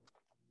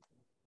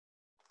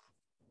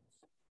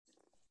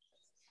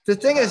 The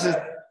thing is, it's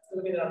going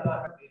to be that I'm not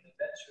going to be an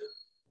adventure,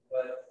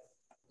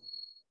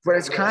 but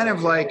it's kind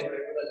of like,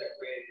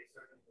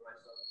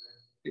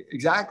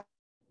 exactly.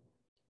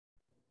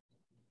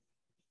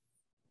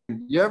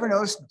 You ever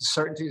notice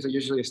certainties are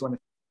usually a limit?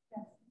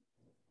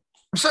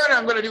 I'm certain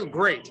I'm going to do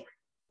great.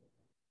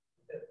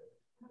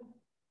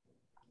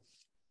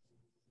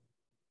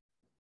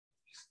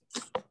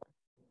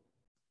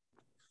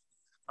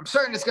 I'm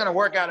certain it's going to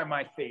work out in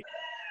my favor.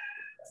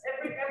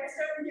 Every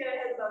certainty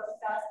ahead of the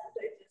task that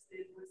they just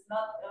did was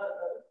not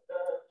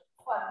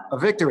fun. A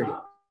victory.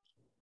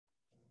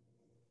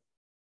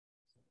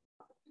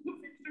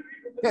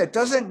 Yeah, it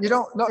doesn't, you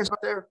don't know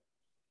about their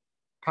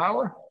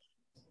power.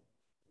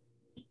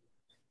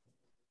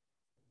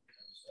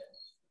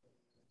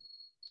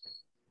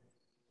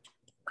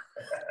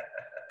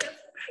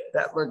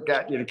 That look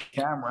got you the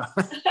camera.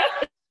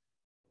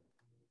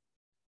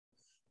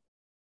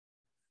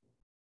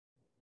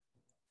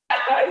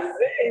 I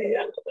see.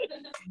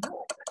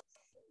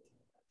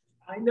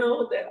 I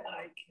know that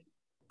I can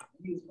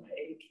use my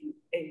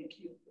AQ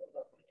for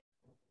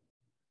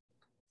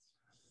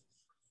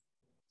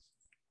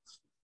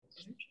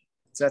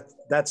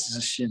That's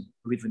the shin,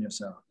 belief in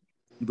yourself.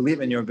 You believe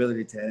in your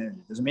ability to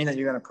end. Does it mean that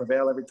you're going to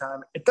prevail every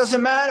time? It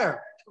doesn't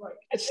matter.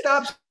 It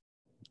stops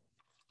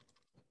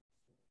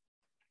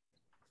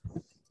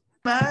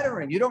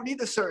mattering. You don't need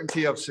the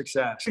certainty of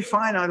success. You'll be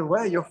fine either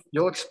way.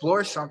 You'll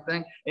explore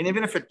something, and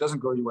even if it doesn't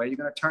go your way, you're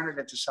going to turn it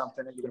into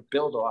something that you're going to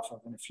build off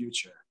of in the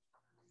future.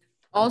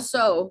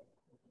 Also,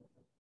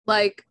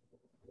 like,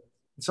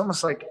 it's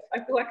almost like,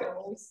 I feel like I'm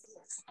always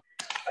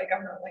like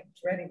I'm not like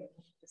dreading it.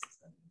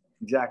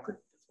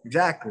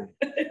 exactly.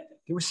 There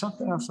was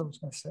something else I was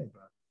going to say about it.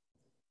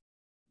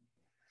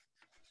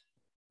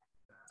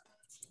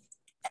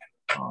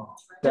 Oh,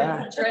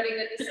 that. dreading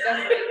the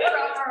discovery.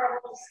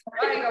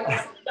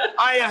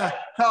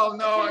 Oh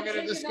no, I'm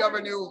going to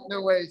discover new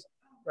ways.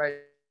 Right.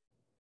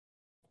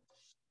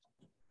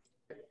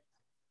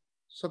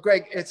 So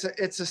Greg, it's a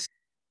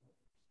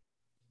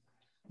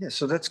yeah.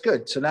 So that's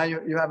good. So now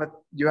you have a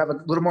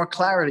little more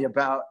clarity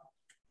about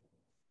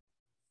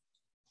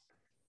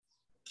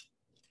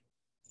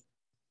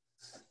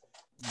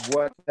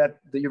what that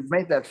you've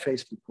made that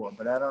face before,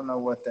 but I don't know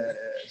what that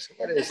is.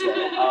 What is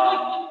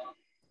that?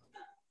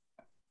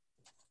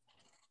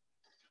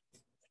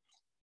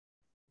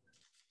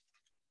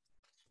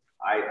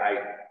 I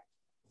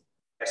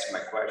asked my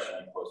question,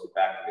 you posed it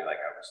back to me like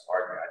I was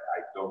arguing.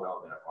 I don't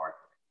know that I'm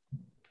arguing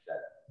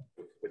that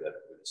with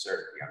a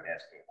certainty. I'm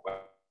asking a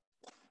question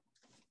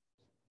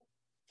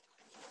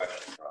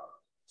from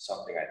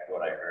something I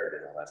thought I heard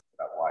in the lesson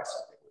about why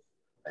something was.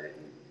 I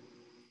didn't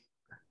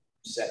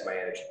set my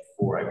energy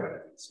before I went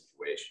into the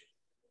situation.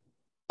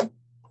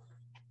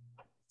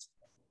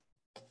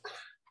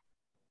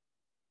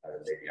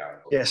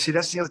 Yeah, see,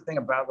 that's the other thing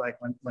about like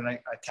when I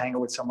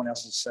tangle with someone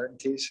else's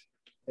certainties,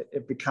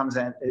 it becomes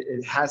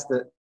it has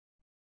the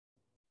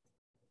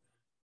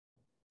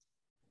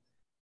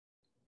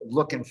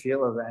look and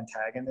feel of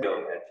antagonist.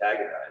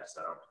 Antagonized.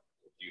 I don't.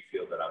 Do you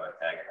feel that I'm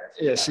antagonized?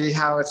 Yeah, see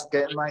how it's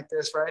getting like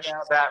this right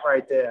now? That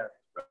right there.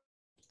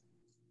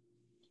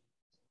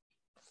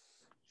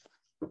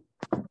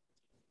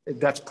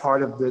 That's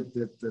part of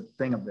the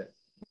thing of it.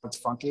 It's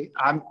funky.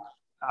 I'm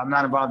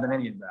not involved in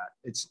any of that.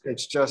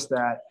 It's just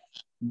that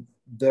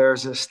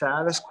there's a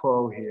status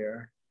quo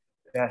here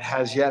that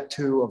has yet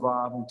to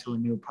evolve into a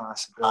new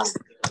possibility.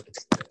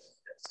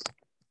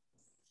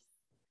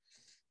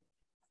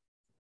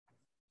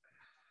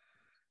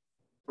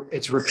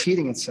 It's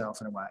repeating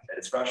itself in a way. And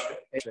it's frustrating.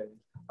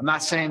 I'm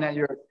not saying that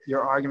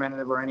you're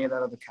argumentative or any of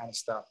that other kind of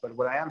stuff, but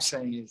what I am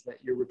saying is that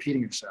you're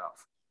repeating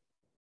yourself.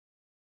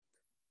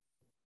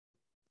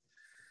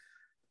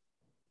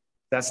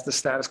 That's the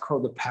status quo.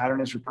 The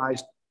pattern is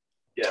revised.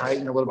 Yes.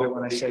 Tighten a little bit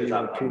when I say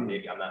you're repeating.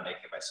 Maybe I'm not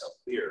making myself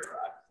clear, or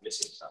I'm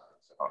missing something.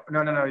 Oh,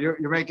 no.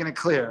 You're making it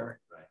clear.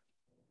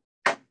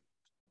 Right.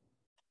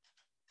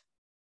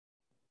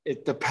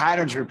 The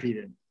pattern's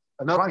repeated.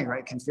 Another funny,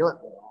 right? Can feel it.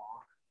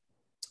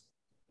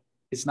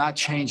 It's not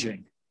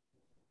changing.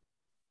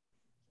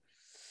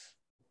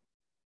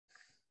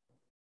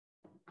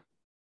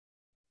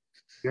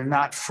 You're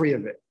not free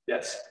of it.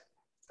 Yes.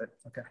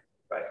 Okay.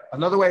 Right.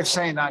 Another way of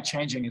saying not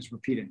changing is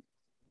repeating.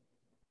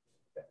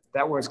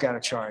 That word's got a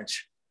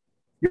charge.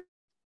 You're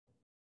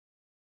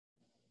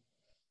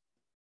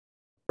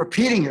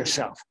repeating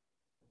yourself.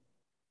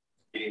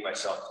 Repeating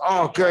myself.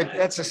 Oh, good.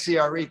 That's a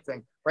CRE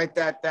thing. Write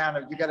that down.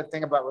 You got to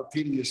think about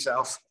repeating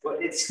yourself. Well,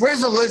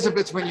 Where's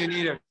Elizabeth when you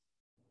need her?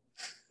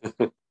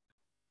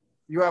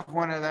 You have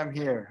one of them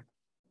here.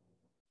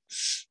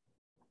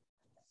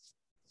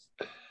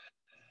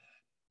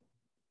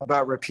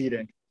 About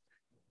repeating.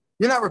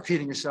 You're not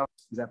repeating yourself.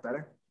 Is that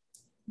better?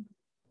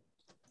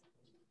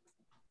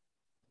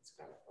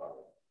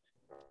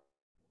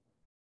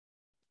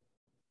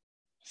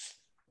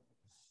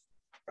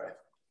 Right.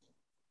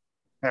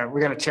 All right, we're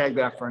going to tag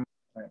that for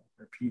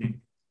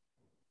repeating.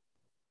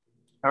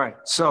 All right,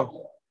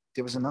 so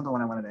there was another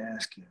one I wanted to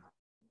ask you.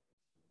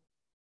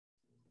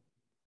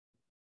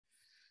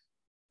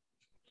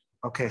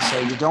 Okay, so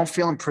you don't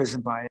feel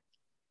imprisoned by it.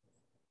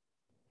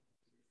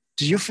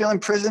 Do you feel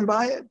imprisoned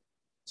by it?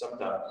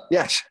 Sometimes.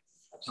 Yes.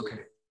 Absolutely.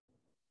 Okay.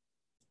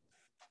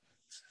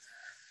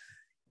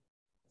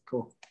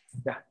 Cool.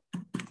 Yeah.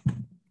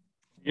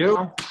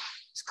 You?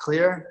 It's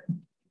clear.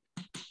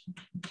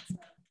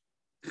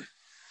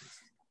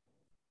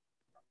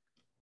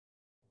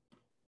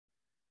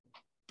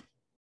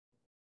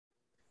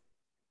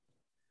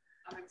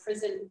 I'm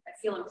imprisoned. I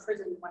feel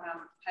imprisoned when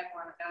I'm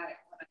hyper on a diet,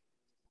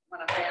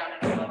 when I'm down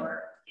in a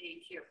lower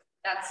AQ.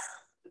 That's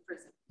the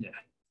prison. Yeah.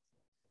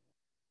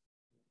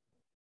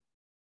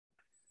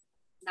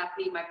 Not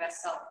being my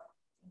best self.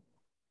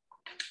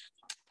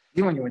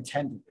 You when you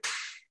intended it.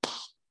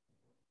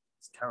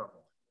 It's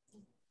terrible.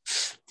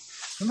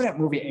 Remember that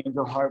movie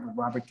Angel Heart with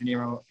Robert De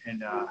Niro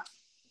and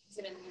Is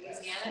it in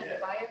Louisiana, the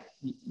Bayou?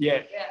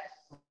 yeah. Yeah.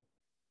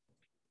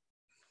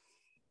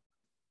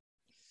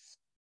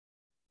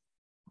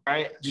 All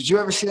right. Did you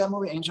ever see that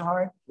movie, Angel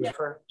Heart? Yeah.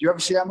 Did you ever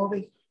see that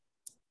movie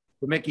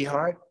with Mickey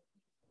Hart?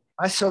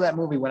 I saw that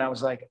movie when I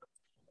was like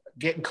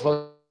getting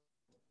close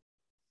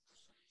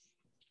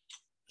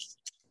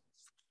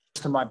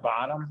to my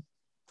bottom.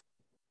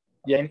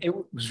 Yeah, and it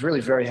was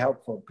really very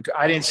helpful because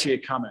I didn't see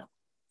it coming.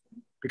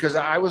 Because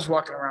I was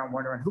walking around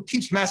wondering, who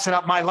keeps messing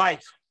up my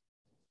life?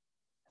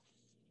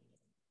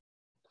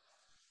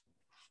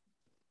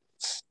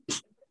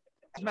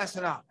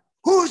 Messing up.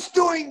 Who's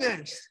doing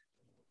this?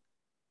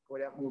 Boy,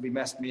 that movie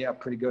messed me up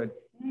pretty good.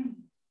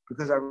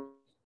 Because I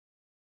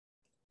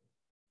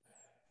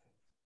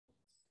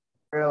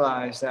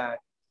realized that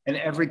in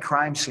every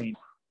crime scene,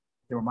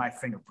 there were my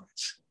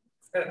fingerprints.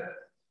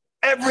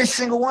 Every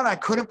single one. I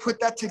couldn't put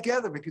that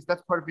together because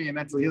that's part of being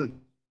mentally ill.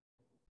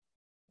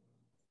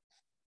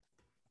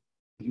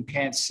 You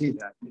can't see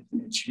that.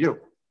 It's you.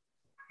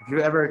 If you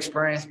ever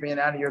experienced being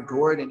out of your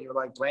gourd and you're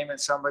like blaming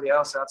somebody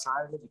else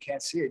outside of it, you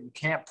can't see it. You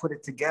can't put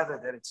it together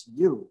that it's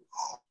you.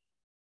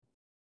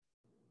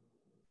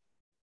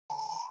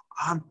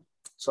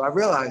 So I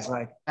realized,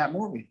 like, that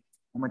movie,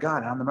 oh my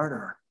God, I'm the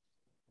murderer.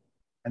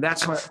 And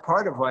that's what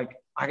part of, like,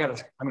 I'm going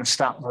to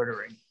stop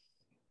murdering.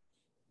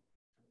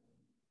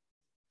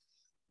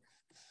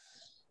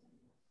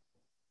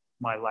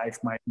 My life,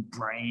 my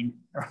brain,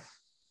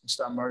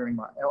 stop murdering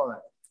all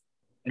that.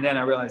 And then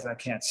I realized I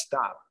can't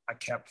stop. I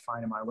kept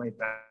finding my way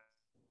back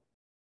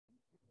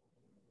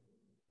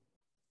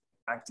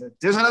to,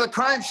 there's another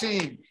crime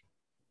scene.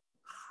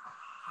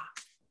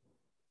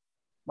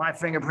 My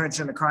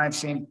fingerprints in the crime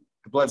scene,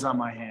 the blood's on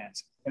my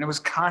hands. And it was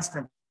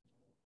constant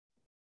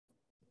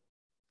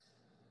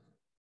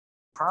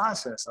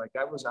process. Like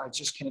I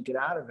just couldn't get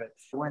out of it.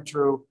 I went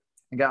through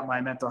and got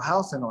my mental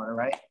health in order,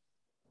 right?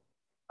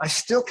 I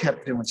still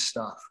kept doing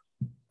stuff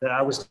that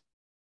I was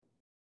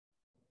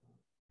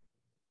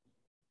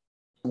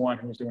the one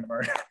who was doing the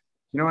murder.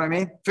 You know what I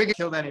mean? Figure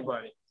killed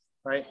anybody,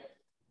 right?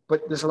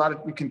 But there's a lot of,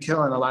 you can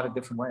kill in a lot of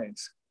different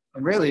ways.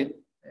 And really,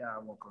 yeah, I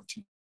won't go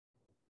too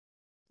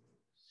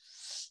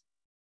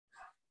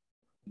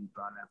deep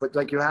on that. But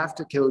like you have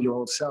to kill your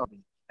old self.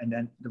 And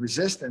then the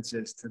resistance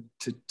is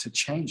to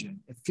changing.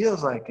 It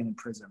feels like an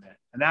imprisonment.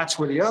 And that's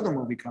where the other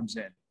movie comes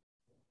in.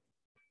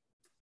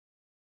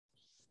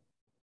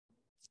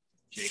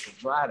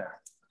 Jacob's Ladder.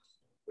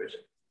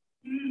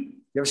 You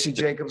ever see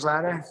Jacob's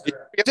Ladder?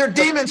 They're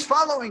demons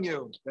following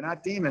you. They're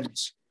not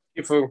demons.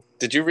 Fu,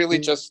 did you really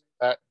just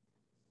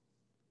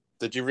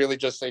did you really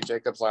just say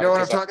Jacob's Ladder? You know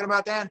what I'm talking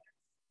about, Dan?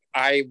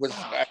 I was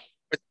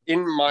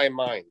in my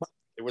mind.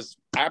 It was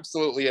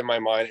absolutely in my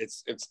mind.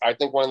 It's I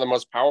think one of the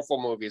most powerful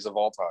movies of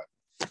all time.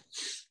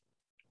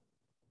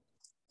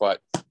 But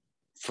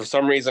for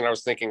some reason, I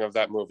was thinking of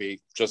that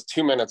movie just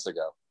 2 minutes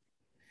ago.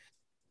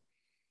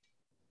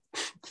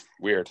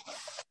 Weird,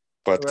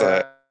 but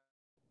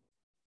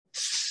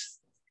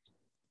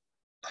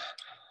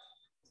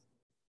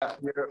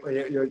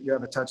you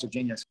have a touch of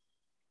genius.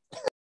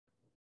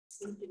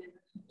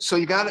 So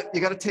you got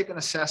to take an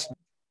assessment,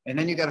 and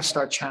then you got to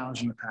start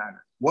challenging the pattern.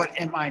 What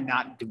am I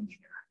not doing here?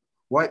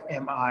 What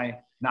am I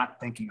not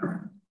thinking of?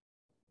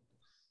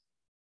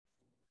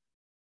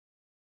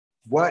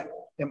 What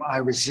am I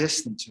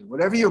resistant to?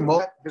 Whatever you're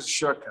most, here's a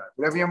shortcut.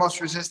 Whatever you're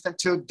most resistant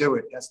to, do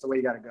it. That's the way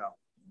you got to go.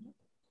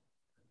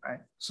 Right?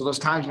 So those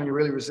times when you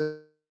really resist,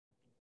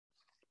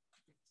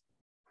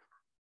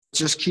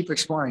 just keep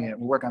exploring it.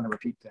 We'll work on the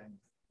repeat thing.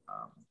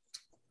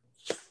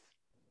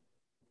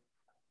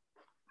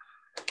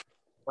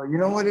 Well, you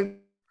know what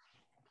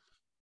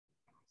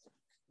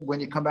when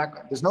you come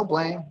back, there's no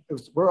blame.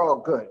 We're all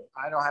good.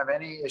 I don't have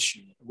any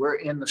issue. We're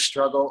in the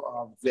struggle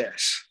of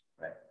this,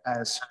 right,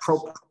 as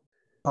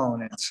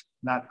proponents,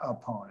 not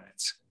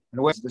opponents. In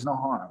a way, there's no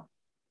harm.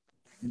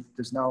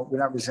 We're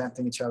not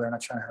resenting each other,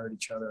 not trying to hurt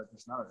each other.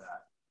 There's none of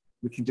that.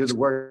 We can do the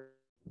work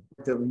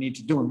that we need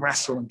to do and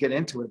wrestle and get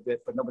into it a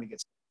bit, but nobody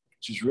gets,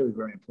 which is really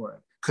very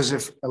important. Because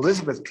if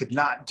Elizabeth could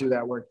not do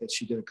that work that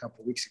she did a couple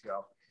of weeks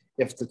ago,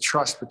 if the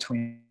trust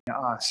between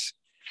us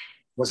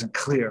wasn't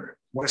clear,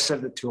 I would have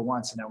said it to her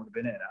once and that would have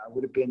been it. I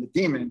would have been the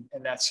demon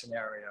in that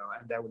scenario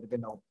and there would have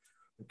been no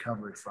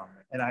recovery from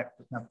it. And I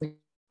think,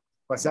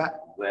 what's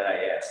that? I'm glad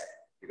I asked,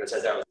 because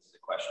as I was the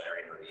question, I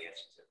already know the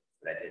answer to,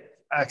 but I didn't.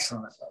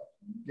 Excellent.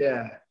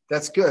 Yeah,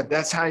 that's good.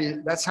 That's how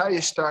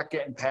you start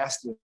getting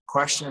past the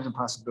questions and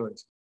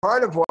possibilities.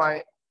 Part of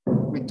why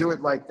we do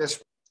it like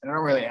this, and I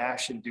don't really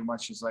ask you to do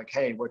much, is like,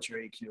 hey, what's your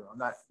EQ?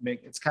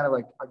 It's kind of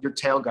like you're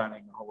tail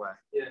gunning the whole way,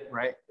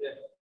 right? Yeah.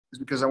 It's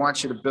because I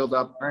want you to build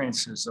up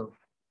experiences of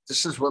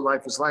this is what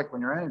life is like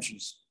when your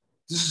energy's,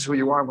 this is who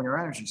you are when your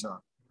energy's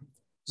up.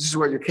 This is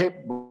what you're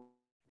capable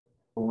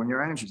of when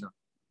your energy's up.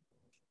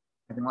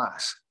 Anything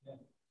less. Yeah.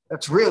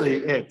 That's really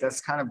it.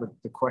 That's kind of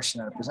the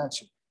question that it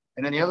presents you.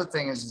 And then the other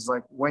thing is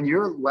like when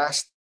you're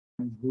less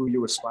than who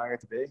you aspire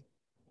to be,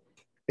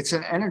 it's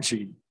an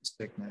energy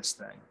sickness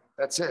thing.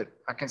 That's it.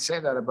 I can say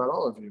that about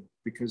all of you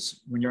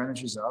because when your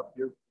energy's up,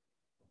 you're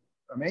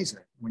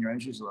amazing. When your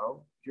energy's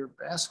low, you're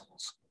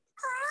assholes.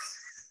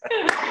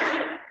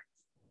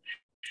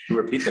 To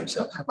repeat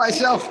themselves.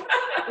 Myself.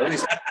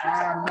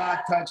 I'm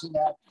not touching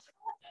that.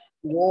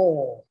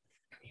 Whoa.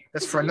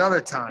 That's for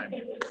another time.